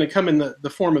aesthetic is going to come in the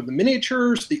form of the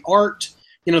miniatures, the art,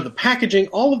 the packaging,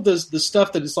 all of the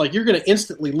stuff that it's like you're going to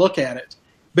instantly look at it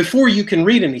before you can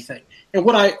read anything. And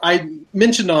what I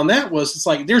mentioned on that was, it's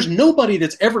like there's nobody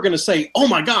that's ever going to say, oh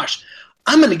my gosh,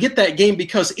 I'm going to get that game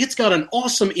because it's got an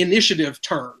awesome initiative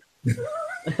turn.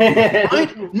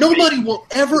 Right? Nobody will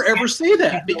ever say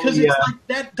that, because it's like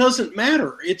that doesn't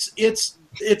matter. It's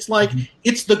like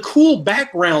it's the cool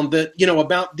background that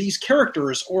about these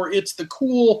characters, or it's the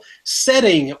cool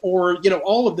setting, or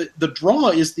all of the draw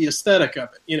is the aesthetic of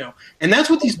it, and that's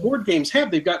what these board games have.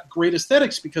 They've got great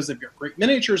aesthetics because they've got great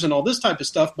miniatures and all this type of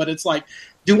stuff. But it's like,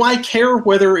 do I care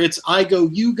whether it's I go,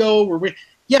 you go, or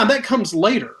that comes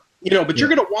later, But you're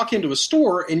going to walk into a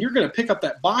store and you're going to pick up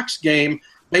that box game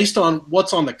based on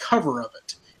what's on the cover of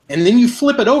it. And then you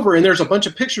flip it over, and there's a bunch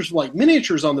of pictures of like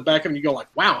miniatures on the back of it, and you go like,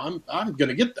 wow, I'm going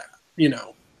to get that,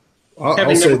 I'll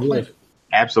say this.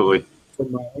 Absolutely.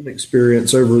 From my own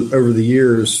experience over the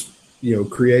years,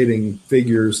 creating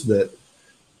figures that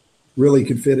really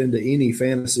could fit into any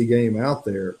fantasy game out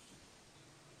there,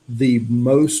 the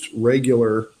most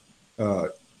regular, I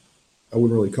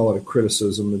wouldn't really call it a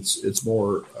criticism. It's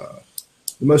more,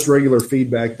 the most regular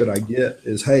feedback that I get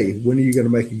is, hey, when are you going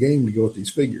to make a game to go with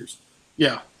these figures?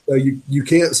 Yeah. So you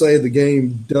can't say the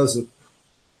game doesn't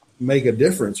make a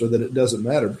difference or that it doesn't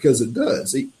matter, because it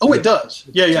does. It does.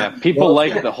 Yeah. People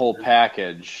like the whole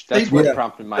package. That's what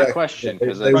prompted my question,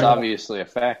 because that's obviously a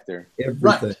factor. Everything.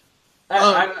 Right.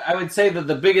 I would say that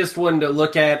the biggest one to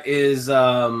look at is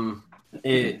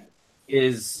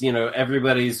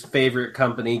everybody's favorite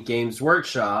company, Games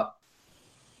Workshop.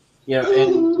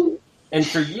 And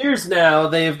for years now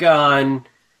they've gone,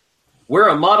 we're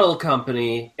a model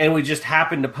company, and we just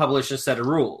happen to publish a set of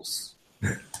rules.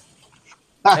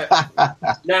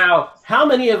 Now, how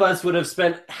many of us would have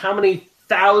spent how many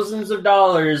thousands of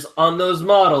dollars on those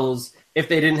models if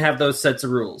they didn't have those sets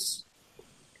of rules?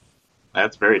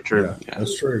 That's very true. Yeah,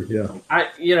 that's true. Yeah.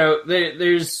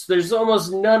 There's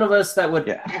almost none of us that would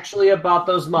actually have bought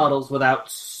those models without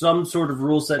some sort of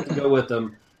rule set to go with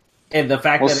them. And the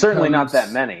fact that certainly not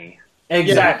that many.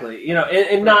 Exactly.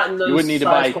 And not in those you wouldn't need to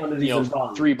buy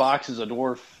 3 boxes of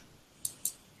dwarf.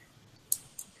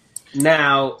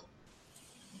 Now,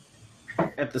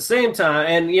 at the same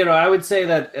time, and I would say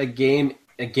that a game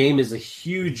is a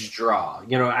huge draw.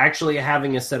 Actually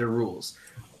having a set of rules.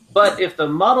 But if the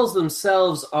models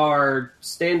themselves are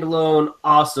standalone,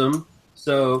 awesome.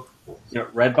 So,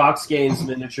 Redbox Games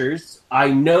miniatures. I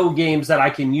know games that I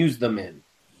can use them in.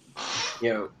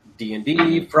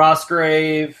 D&D,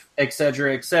 Frostgrave,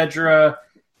 etc.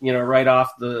 Right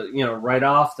off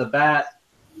the bat.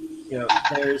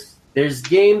 There's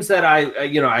games that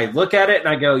I look at it and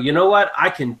I go, you know what?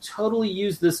 I can totally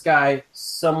use this guy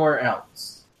somewhere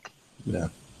else. Yeah.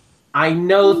 I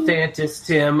know Thantis,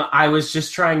 Tim. I was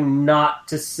just trying not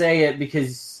to say it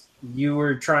because you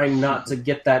were trying not to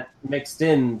get that mixed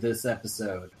in this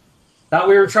episode. Thought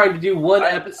we were trying to do one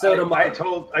episode a month.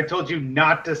 I told you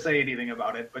not to say anything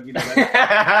about it, but you know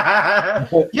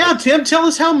that. Yeah, Tim, tell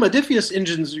us how Modifius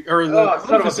engines or the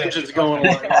Modifius engines going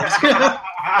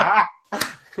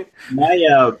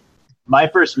along. My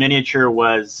first miniature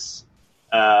was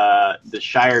the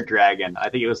Shire Dragon. I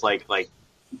think it was like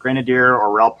Grenadier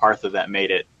or Rel Partha that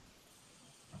made it.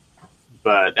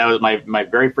 But that was my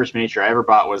very first miniature I ever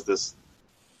bought was this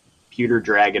pewter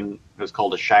dragon. It was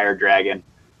called a Shire Dragon.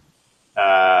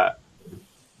 I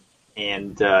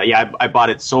bought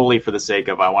it solely for the sake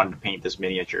of I wanted to paint this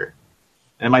miniature.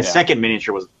 And my second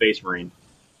miniature was the Space Marine.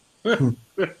 But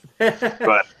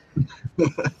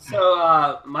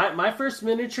so my first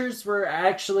miniatures were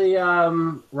actually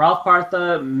Ralph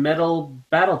Partha metal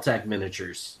BattleTech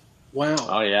miniatures. Wow.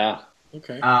 Oh yeah.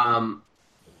 Okay.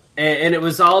 And it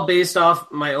was all based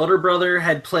off. My older brother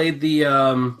had played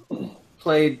and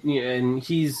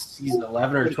he's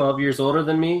 11 or 12 years older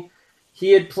than me.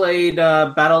 He had played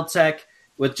BattleTech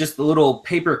with just the little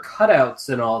paper cutouts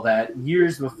and all that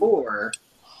years before,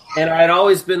 and I'd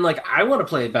always been like, I want to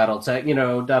play BattleTech,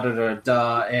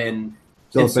 and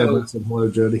Tell so, some hello,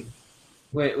 Jody.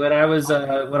 when I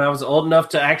was old enough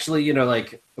to actually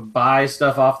buy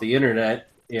stuff off the internet,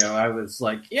 I was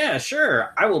like, yeah,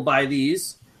 sure, I will buy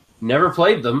these. Never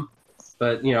played them,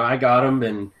 but I got them,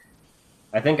 and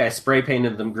I think I spray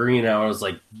painted them green. And I was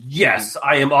like, yes,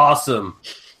 I am awesome.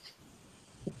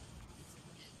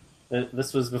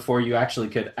 This was before you actually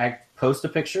could post a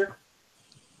picture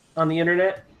on the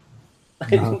internet.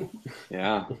 No.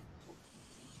 Yeah.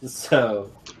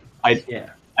 So, I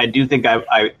do think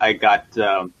I got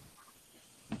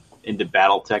into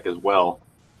BattleTech as well.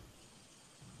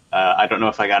 I don't know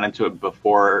if I got into it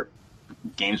before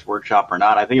Games Workshop or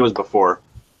not. I think it was before.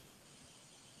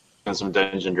 And some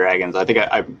Dungeons and Dragons. I think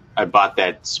I bought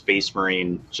that Space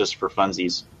Marine just for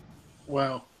funsies.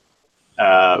 Wow.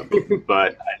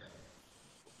 But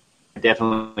I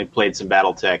definitely played some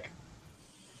BattleTech,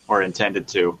 or intended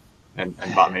to, and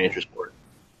bought miniatures for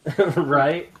it.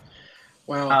 Right.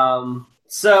 Wow.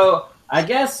 So I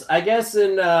guess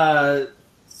in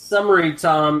summary,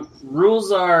 Tom,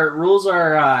 rules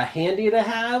are handy to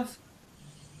have.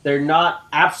 They're not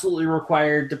absolutely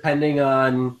required, depending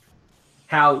on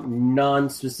how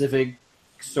non-specific,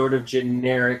 sort of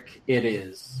generic it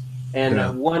is.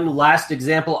 And one last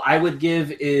example I would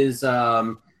give is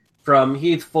from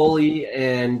Heath Foley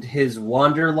and his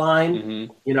Wander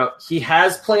line. Mm-hmm. He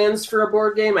has plans for a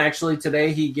board game. Actually,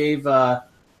 today he gave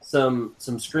some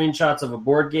screenshots of a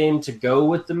board game to go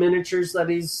with the miniatures that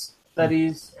he's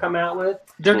come out with.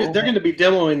 They're going to be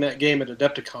demoing that game at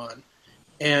Adepticon,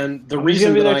 and the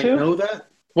reason that I know that.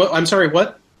 Well, I'm sorry,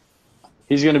 what?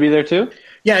 He's going to be there too?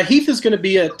 Yeah, Heath is going to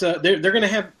be at. They're going to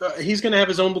have. He's going to have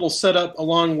his own little setup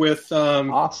along with.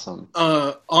 Awesome.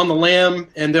 On the Lamb,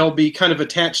 and they'll be kind of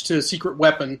attached to a secret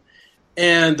weapon.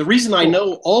 And the reason I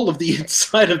know all of the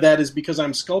inside of that is because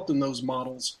I'm sculpting those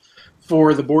models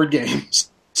for the board games.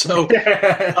 So, man,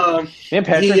 Patrick,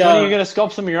 when are you going to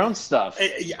sculpt some of your own stuff?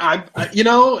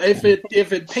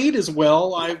 If it paid as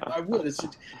well, I would. As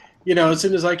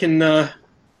soon as I can. As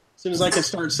soon as I can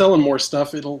start selling more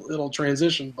stuff, it'll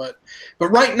transition. But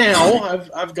right now,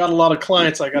 I've got a lot of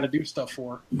clients I got to do stuff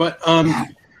for. But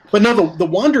no, the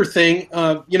Wander thing.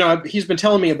 He's been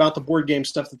telling me about the board game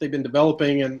stuff that they've been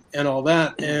developing and all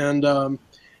that. And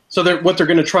so what they're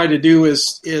going to try to do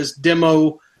is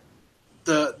demo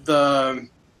the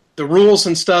rules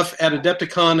and stuff at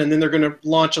Adepticon, and then they're going to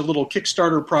launch a little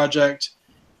Kickstarter project,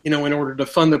 in order to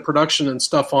fund the production and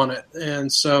stuff on it.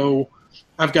 And so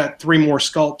I've got 3 more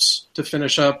sculpts to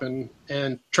finish up and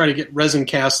try to get resin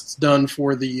casts done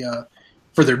for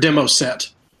their demo set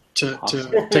to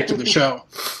take to the show.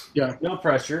 Yeah. No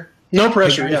pressure. No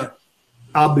pressure, yeah.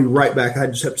 I'll be right back. I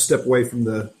just have to step away from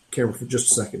the camera for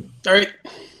just a second. All right.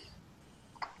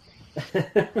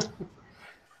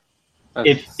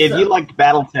 If you liked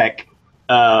BattleTech,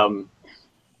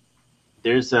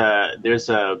 there's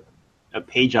a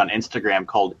page on Instagram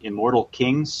called Immortal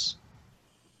Kings.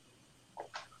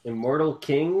 Immortal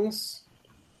Kings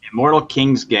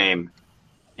game,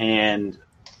 and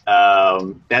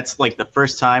that's like the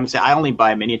first time. So I only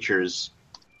buy miniatures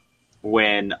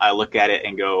when I look at it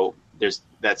and go,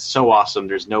 that's so awesome.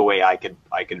 There's no way I could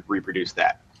reproduce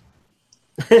that.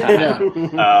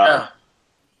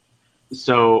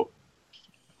 So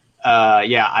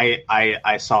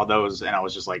I saw those and I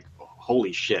was just like,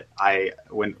 holy shit!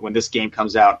 When this game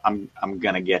comes out, I'm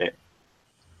gonna get it.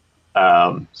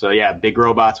 Big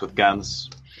robots with guns.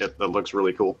 That looks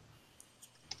really cool.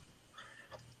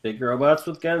 Big robots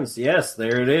with guns. Yes,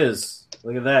 there it is.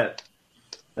 Look at that.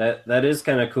 That is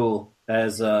kind of cool.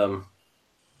 As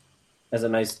Has a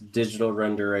nice digital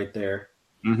render right there.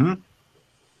 Mm-hmm.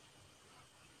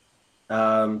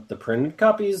 The printed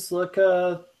copies look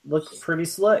pretty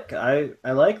slick. I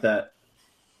like that.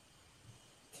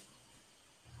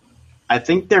 I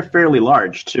think they're fairly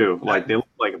large too. Like they look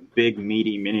like big,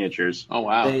 meaty miniatures. Oh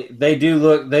wow, they do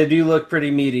look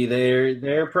pretty meaty.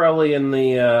 They're probably in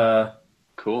the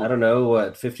cool. I don't know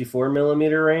what 54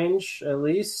 millimeter range at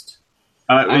least.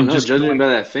 I don't know. Judging by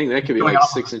that thing, that could be like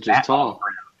 6 inches tall.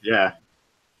 Yeah.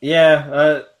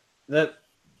 Yeah. That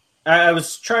I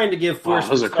was trying to give force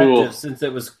perspective cool. since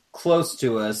it was close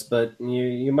to us, but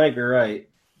you might be right.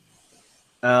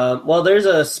 Well, there's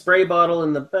a spray bottle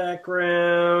in the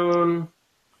background.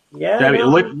 Yeah. I mean,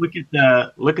 look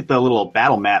at the little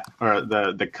battle mat or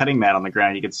the cutting mat on the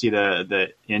ground. You can see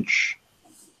the inch.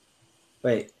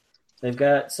 Wait, they've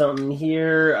got something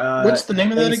here. What's the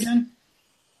name of that again?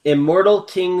 Immortal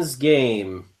King's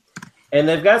Game, and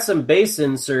they've got some base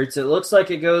inserts. It looks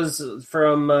like it goes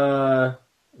from.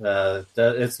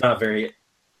 It's not very.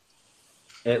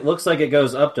 It looks like it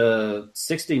goes up to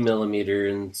 60 millimeter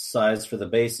in size for the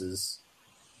bases.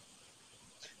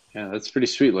 Yeah, that's pretty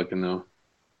sweet looking, though.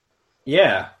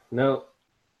 Yeah, no.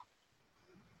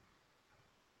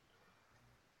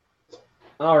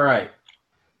 All right.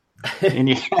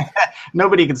 And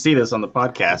nobody can see this on the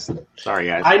podcast. Sorry,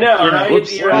 guys. I know, right?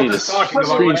 Whoops, You're all just talking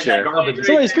about screen that share. garbage.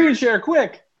 Somebody screen share,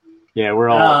 quick! Yeah, we're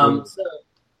all.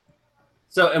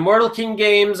 So Immortal King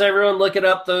Games, everyone look it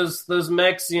up. Those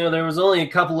mechs, there was only a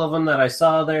couple of them that I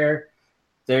saw there.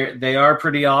 They are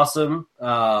pretty awesome.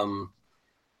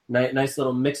 Nice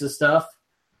little mix of stuff.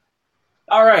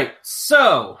 All right,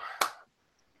 so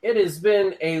it has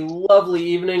been a lovely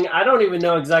evening. I don't even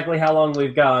know exactly how long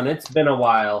we've gone. It's been a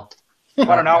while.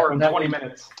 About an hour and 20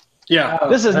 minutes. Yeah.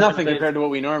 This is nothing compared to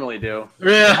what we normally do.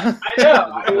 Yeah. I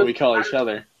know. What we call each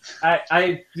other.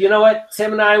 You know what?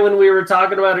 Tim and I, when we were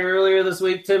talking about it earlier this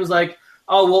week, Tim's like,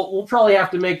 oh, we'll probably have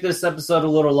to make this episode a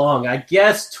little long. I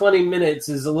guess 20 minutes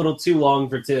is a little too long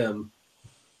for Tim.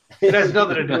 It has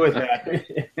nothing to do with that.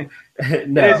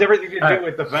 No. It has everything to do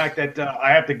with the fact that I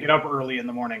have to get up early in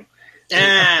the morning.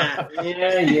 Yeah.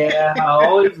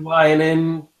 Always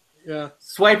whining. Yeah.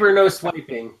 Swiper, no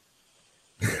swiping.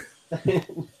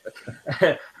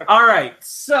 All right,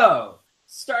 so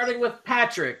starting with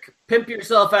Patrick, pimp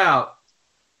yourself out.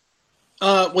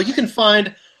 Well, you can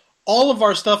find all of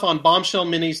our stuff on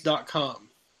bombshellminis.com.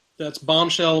 That's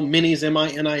bombshellminis,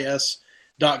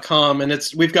 MINIS.com, and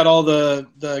we've got all the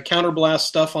counterblast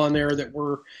stuff on there that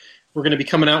we're going to be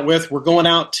coming out with. We're going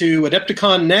out to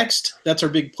Adepticon next. That's our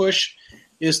big push,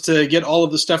 is to get all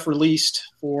of the stuff released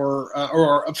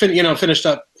finished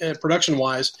up production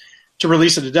wise to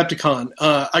release at Adepticon.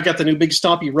 I got the new big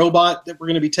stompy robot that we're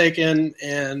going to be taking,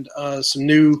 and some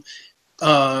new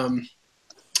alien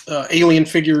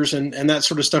figures and that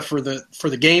sort of stuff for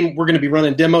the game. We're going to be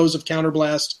running demos of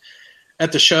Counterblast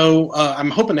at the show.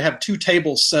 I'm hoping to have 2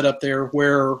 tables set up there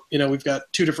where we've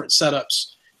got 2 different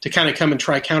setups to kind of come and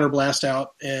try Counterblast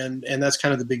out, and that's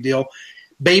kind of the big deal.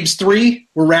 Babes 3,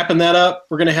 we're wrapping that up.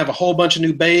 We're going to have a whole bunch of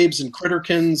new Babes and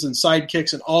Critterkins and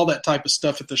Sidekicks and all that type of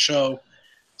stuff at the show.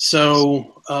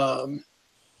 So come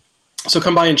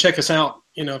by and check us out,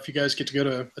 if you guys get to go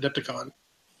to Adepticon.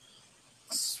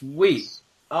 Sweet.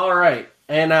 All right.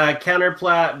 And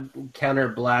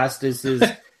Counterblast is his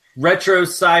retro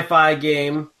sci-fi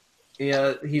game.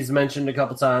 Yeah, he's mentioned a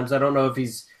couple times. I don't know if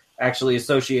he's actually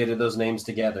associated those names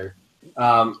together.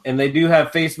 And they do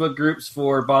have Facebook groups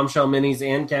for Bombshell Minis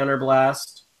and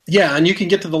Counterblast. Yeah, and you can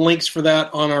get to the links for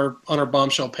that on our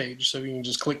Bombshell page. So you can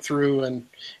just click through, and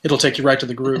it'll take you right to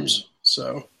the groups.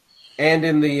 So, and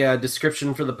in the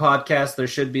description for the podcast, there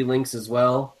should be links as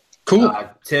well. Cool.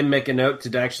 Tim, make a note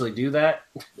to actually do that.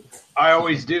 I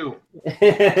always do.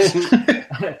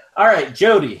 All right,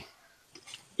 Jody.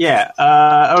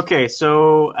 Yeah. Okay.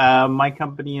 So my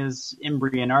company is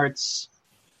Imbrian Arts.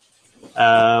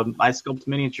 I sculpt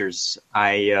miniatures.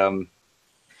 I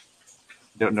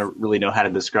don't really know how to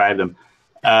describe them.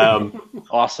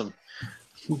 Awesome.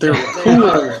 They're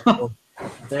cool.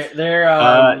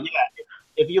 They're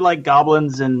if you like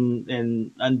goblins and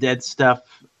undead stuff,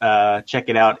 check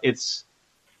it out. It's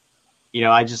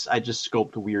I just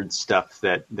sculpt weird stuff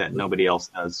that nobody else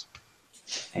does.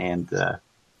 And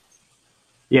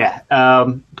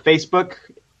Facebook,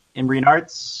 Imbrian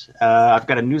Arts. I've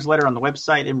got a newsletter on the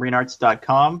website,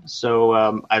 imbrianarts.com.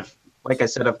 So I've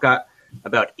got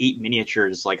about 8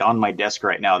 miniatures on my desk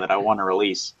right now that I want to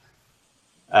release.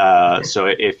 So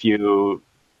if you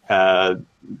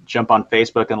jump on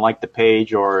Facebook and like the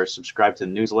page or subscribe to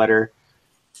the newsletter,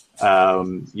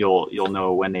 you'll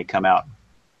know when they come out.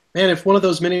 Man, if one of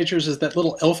those miniatures is that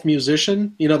little elf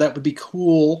musician, that would be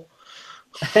cool.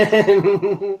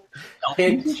 Hint,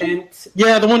 hint.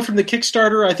 Yeah, the one from the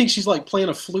Kickstarter. I think she's like playing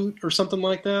a flute or something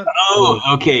like that. Oh,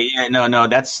 okay. Yeah, no,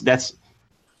 that's not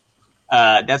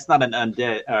an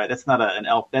undead. That's not an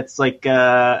elf. That's like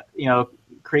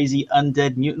crazy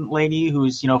undead mutant lady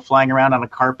who's flying around on a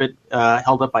carpet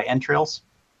held up by entrails.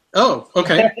 Oh,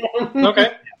 okay,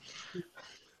 okay.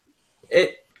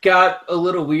 It got a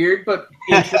little weird, but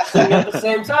interesting at the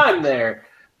same time there.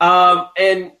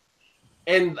 And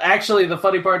actually, the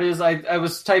funny part is I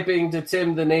was typing to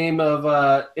Tim the name of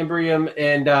Imbrium,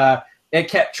 and it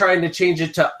kept trying to change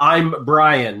it to I'm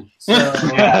Brian. So,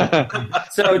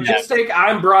 just take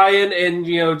I'm Brian and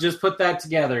just put that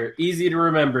together. Easy to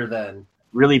remember then.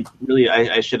 Really,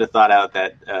 I should have thought out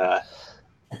that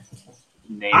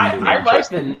name.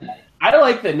 I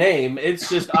like the name. It's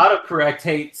just autocorrect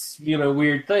hates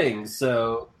weird things.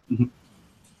 So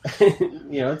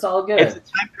it's all good. It's a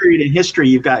time period in history.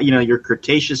 You've got your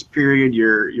Cretaceous period,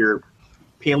 your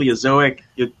Paleozoic,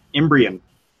 your Imbrium.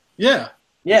 Yeah.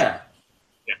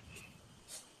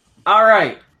 All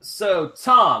right. So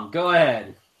Tom, go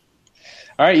ahead.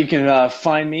 All right, you can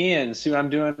find me and see what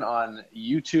I'm doing on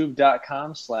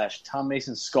youtube.com/Tom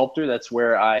Mason Sculptor. That's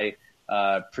where I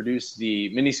produce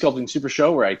the Mini Sculpting Super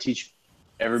Show, where I teach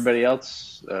everybody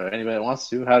else, anybody that wants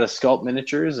to, how to sculpt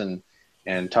miniatures and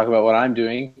talk about what I'm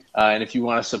doing. And if you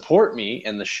want to support me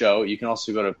in the show, you can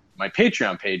also go to my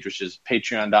Patreon page, which is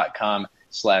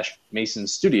patreon.com/Mason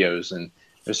Studios. And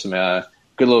there's some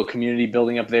good little community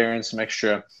building up there and some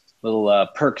extra little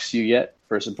perks you get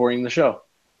for supporting the show.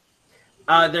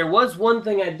 There was one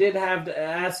thing I did have to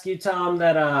ask you, Tom,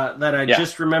 that I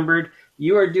just remembered.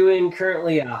 You are doing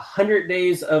currently 100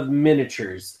 days of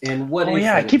miniatures. And what is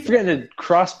I keep forgetting to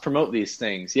cross-promote these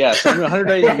things. Yeah, so I'm doing 100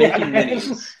 days of making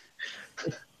minis.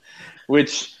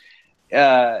 Which,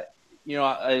 as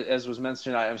was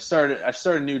mentioned, I've started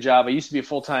a new job. I used to be a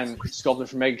full-time sculptor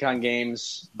for MegaCon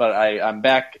Games, but I'm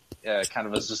back kind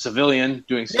of as a civilian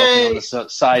doing sculpting on the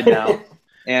side now.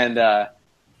 And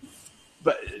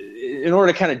but in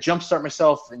order to kind of jumpstart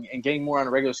myself and getting more on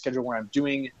a regular schedule where I'm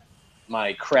doing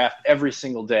my craft every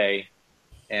single day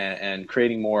and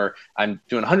creating more, I'm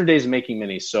doing 100 days of making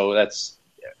minis. So that's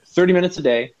 30 minutes a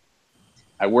day.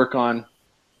 I work on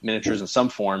miniatures in some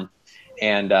form,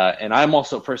 and I'm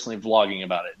also personally vlogging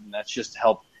about it. And that's just to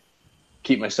help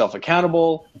keep myself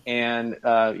accountable and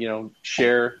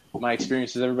share my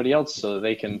experience with everybody else so that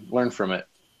they can learn from it.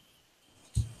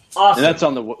 Awesome. And that's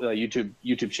on the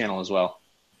YouTube channel as well.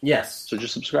 Yes. So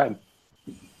just subscribe.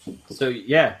 So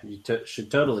you should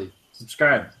totally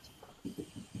subscribe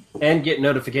and get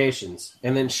notifications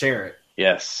and then share it.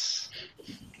 Yes.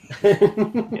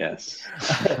 Yes.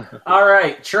 All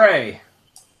right, Trey.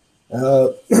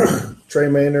 Trey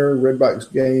Manor,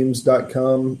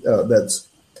 redboxgames.com. That's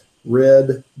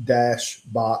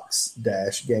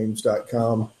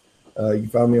red-box-games.com. You can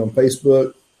find me on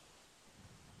Facebook,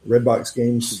 Redbox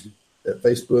Games at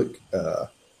Facebook,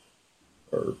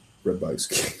 or Redbox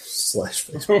Games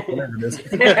 /Facebook, whatever it is.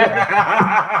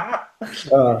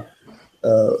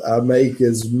 I make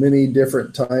as many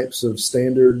different types of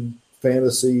standard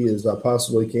fantasy as I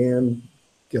possibly can.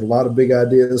 Get a lot of big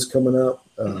ideas coming up.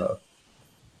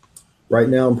 Right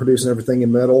now I'm producing everything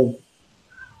in metal.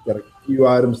 Got a few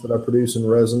items that I produce in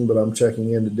resin, but I'm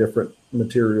checking into different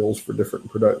materials for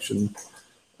different production.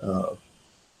 I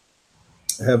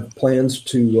have plans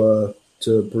to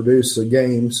produce a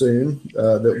game soon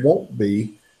that won't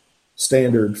be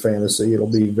standard fantasy. It'll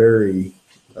be very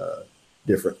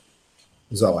different,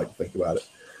 as I like to think about it.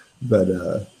 But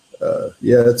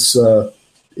it's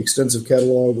extensive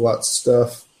catalog, lots of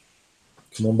stuff.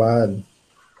 Come on by and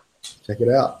check it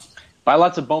out. Buy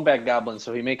lots of Boneback Goblins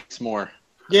so he makes more.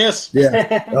 Yes.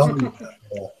 Yeah.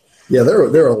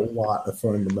 They're a lot of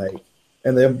fun to make,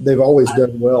 and they've always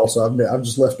done well. So I've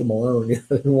just left them alone. I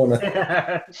didn't want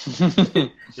to.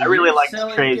 I really like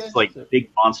Trey's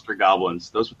big monster goblins.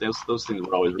 Those things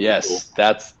were always really cool.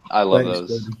 I love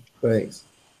those. Buddy. Thanks.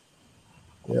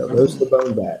 Yeah, those are the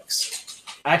Bonebacks.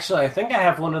 Actually, I think I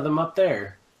have one of them up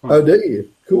there. Oh, do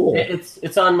you? Cool.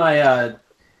 It's on my.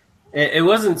 It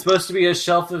wasn't supposed to be a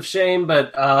shelf of shame,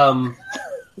 but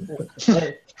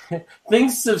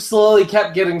things have slowly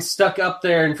kept getting stuck up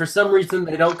there, and for some reason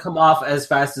they don't come off as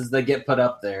fast as they get put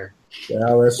up there.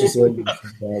 Yeah, that's just like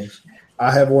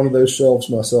I have one of those shelves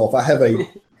myself. I have a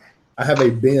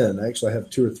bin. Actually, I have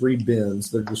 2 or 3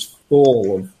 bins. They're just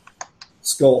full of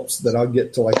sculpts that I'll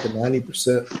get to like the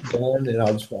 90% done, and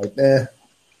I'll just be like,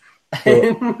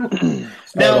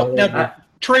 Now,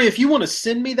 Trey, if you want to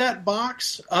send me that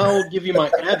box, I'll give you my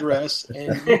address,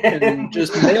 and you can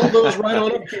just mail those right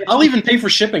on up. I'll even pay for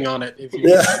shipping on it. If you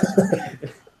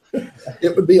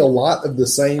It would be a lot of the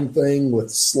same thing with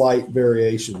slight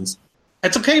variations.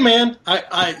 That's okay, man.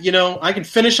 I can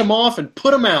finish them off and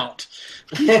put them out.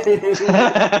 I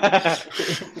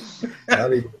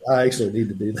actually need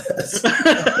to do that.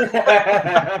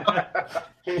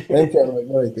 I'm trying to make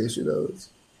money in case you know this.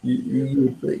 You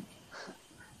would think.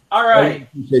 All right. I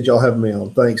appreciate y'all having me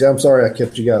on. Thanks. I'm sorry I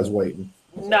kept you guys waiting.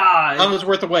 Nah, It was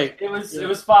worth the wait. it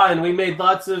was fine. We made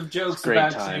lots of jokes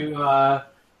about you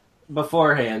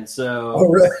beforehand, so. All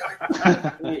right.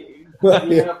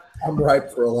 Yeah. I'm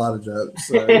ripe for a lot of jokes.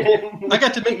 So. I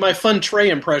got to make my fun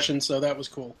Trey impression, so that was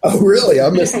cool. Oh, really?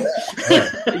 I missed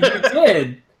that. You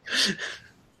did.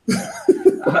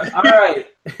 All right.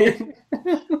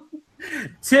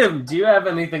 Tim, do you have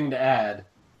anything to add?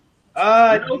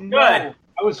 No.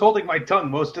 I was holding my tongue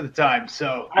most of the time,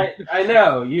 so. I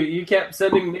know. You kept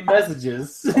sending me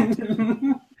messages.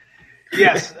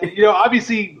 Yes.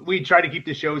 Obviously, we try to keep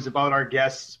the shows about our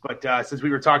guests, but since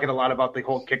we were talking a lot about the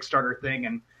whole Kickstarter thing,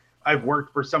 and I've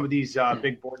worked for some of these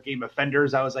big board game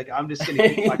offenders, I was like, I'm just going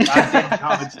to keep my goddamn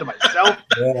comments to myself.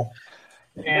 Yeah.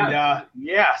 And,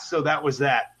 so that was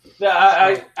that.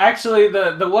 I actually,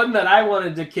 the one that I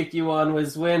wanted to kick you on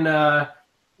was when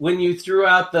you threw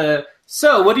out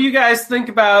so what do you guys think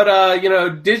about,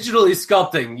 digitally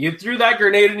sculpting? You threw that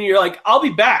grenade and you're like, I'll be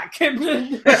back. You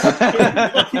were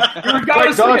gone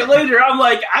a second later. I'm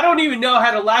like, I don't even know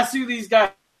how to lasso these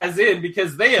guys in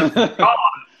because they have gone.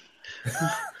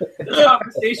 This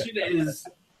conversation is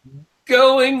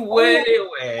going way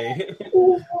away.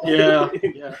 Yeah.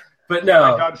 But no.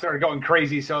 My dog started going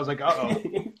crazy, so I was like, uh-oh.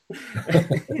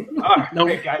 No,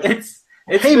 right, guys.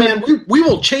 Hey, man, we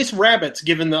will chase rabbits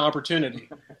given the opportunity.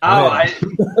 Oh,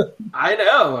 I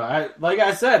know. Like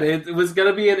I said, it was going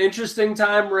to be an interesting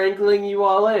time wrangling you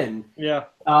all in. Yeah.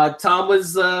 Tom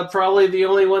was probably the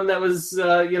only one that was,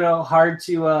 hard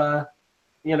to,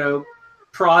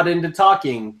 prod into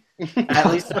talking,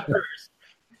 at least at first.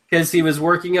 Because he was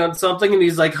working on something, and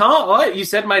he's like, huh, what? You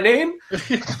said my name?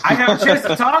 I have a chance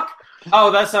to talk?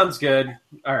 Oh, that sounds good.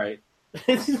 All right.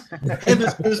 And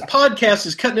this podcast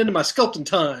is cutting into my sculpting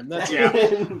time. That's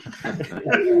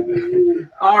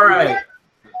All right.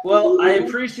 Well, I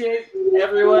appreciate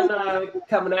everyone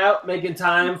coming out, making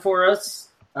time for us.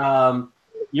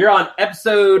 You're on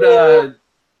episode,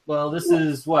 this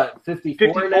is what,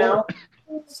 54 now?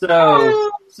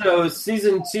 So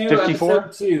season 2, 54?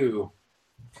 episode 2.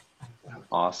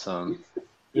 Awesome.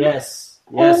 Yes,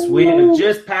 we have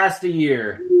just passed a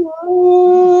year.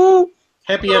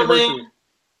 Happy anniversary.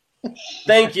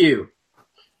 Thank you.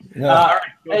 Yeah.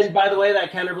 And by the way,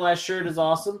 that Counterblast shirt is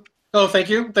awesome. Oh, thank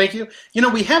you.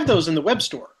 We have those in the web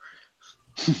store.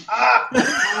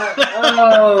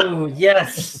 Oh,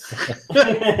 yes.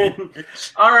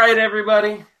 All right,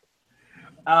 everybody.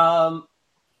 Have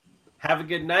a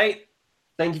good night.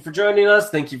 Thank you for joining us.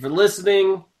 Thank you for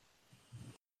listening.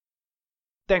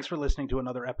 Thanks for listening to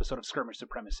another episode of Skirmish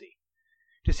Supremacy.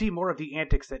 To see more of the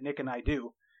antics that Nick and I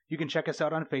do, you can check us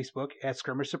out on Facebook at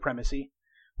Skirmish Supremacy.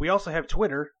 We also have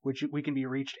Twitter, which we can be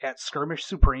reached at Skirmish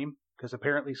Supreme, because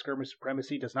apparently Skirmish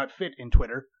Supremacy does not fit in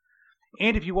Twitter.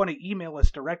 And if you want to email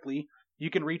us directly, you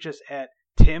can reach us at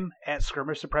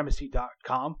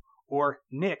tim@skirmishsupremacy.com or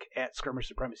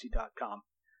nick@skirmishsupremacy.com.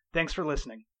 Thanks for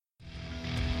listening.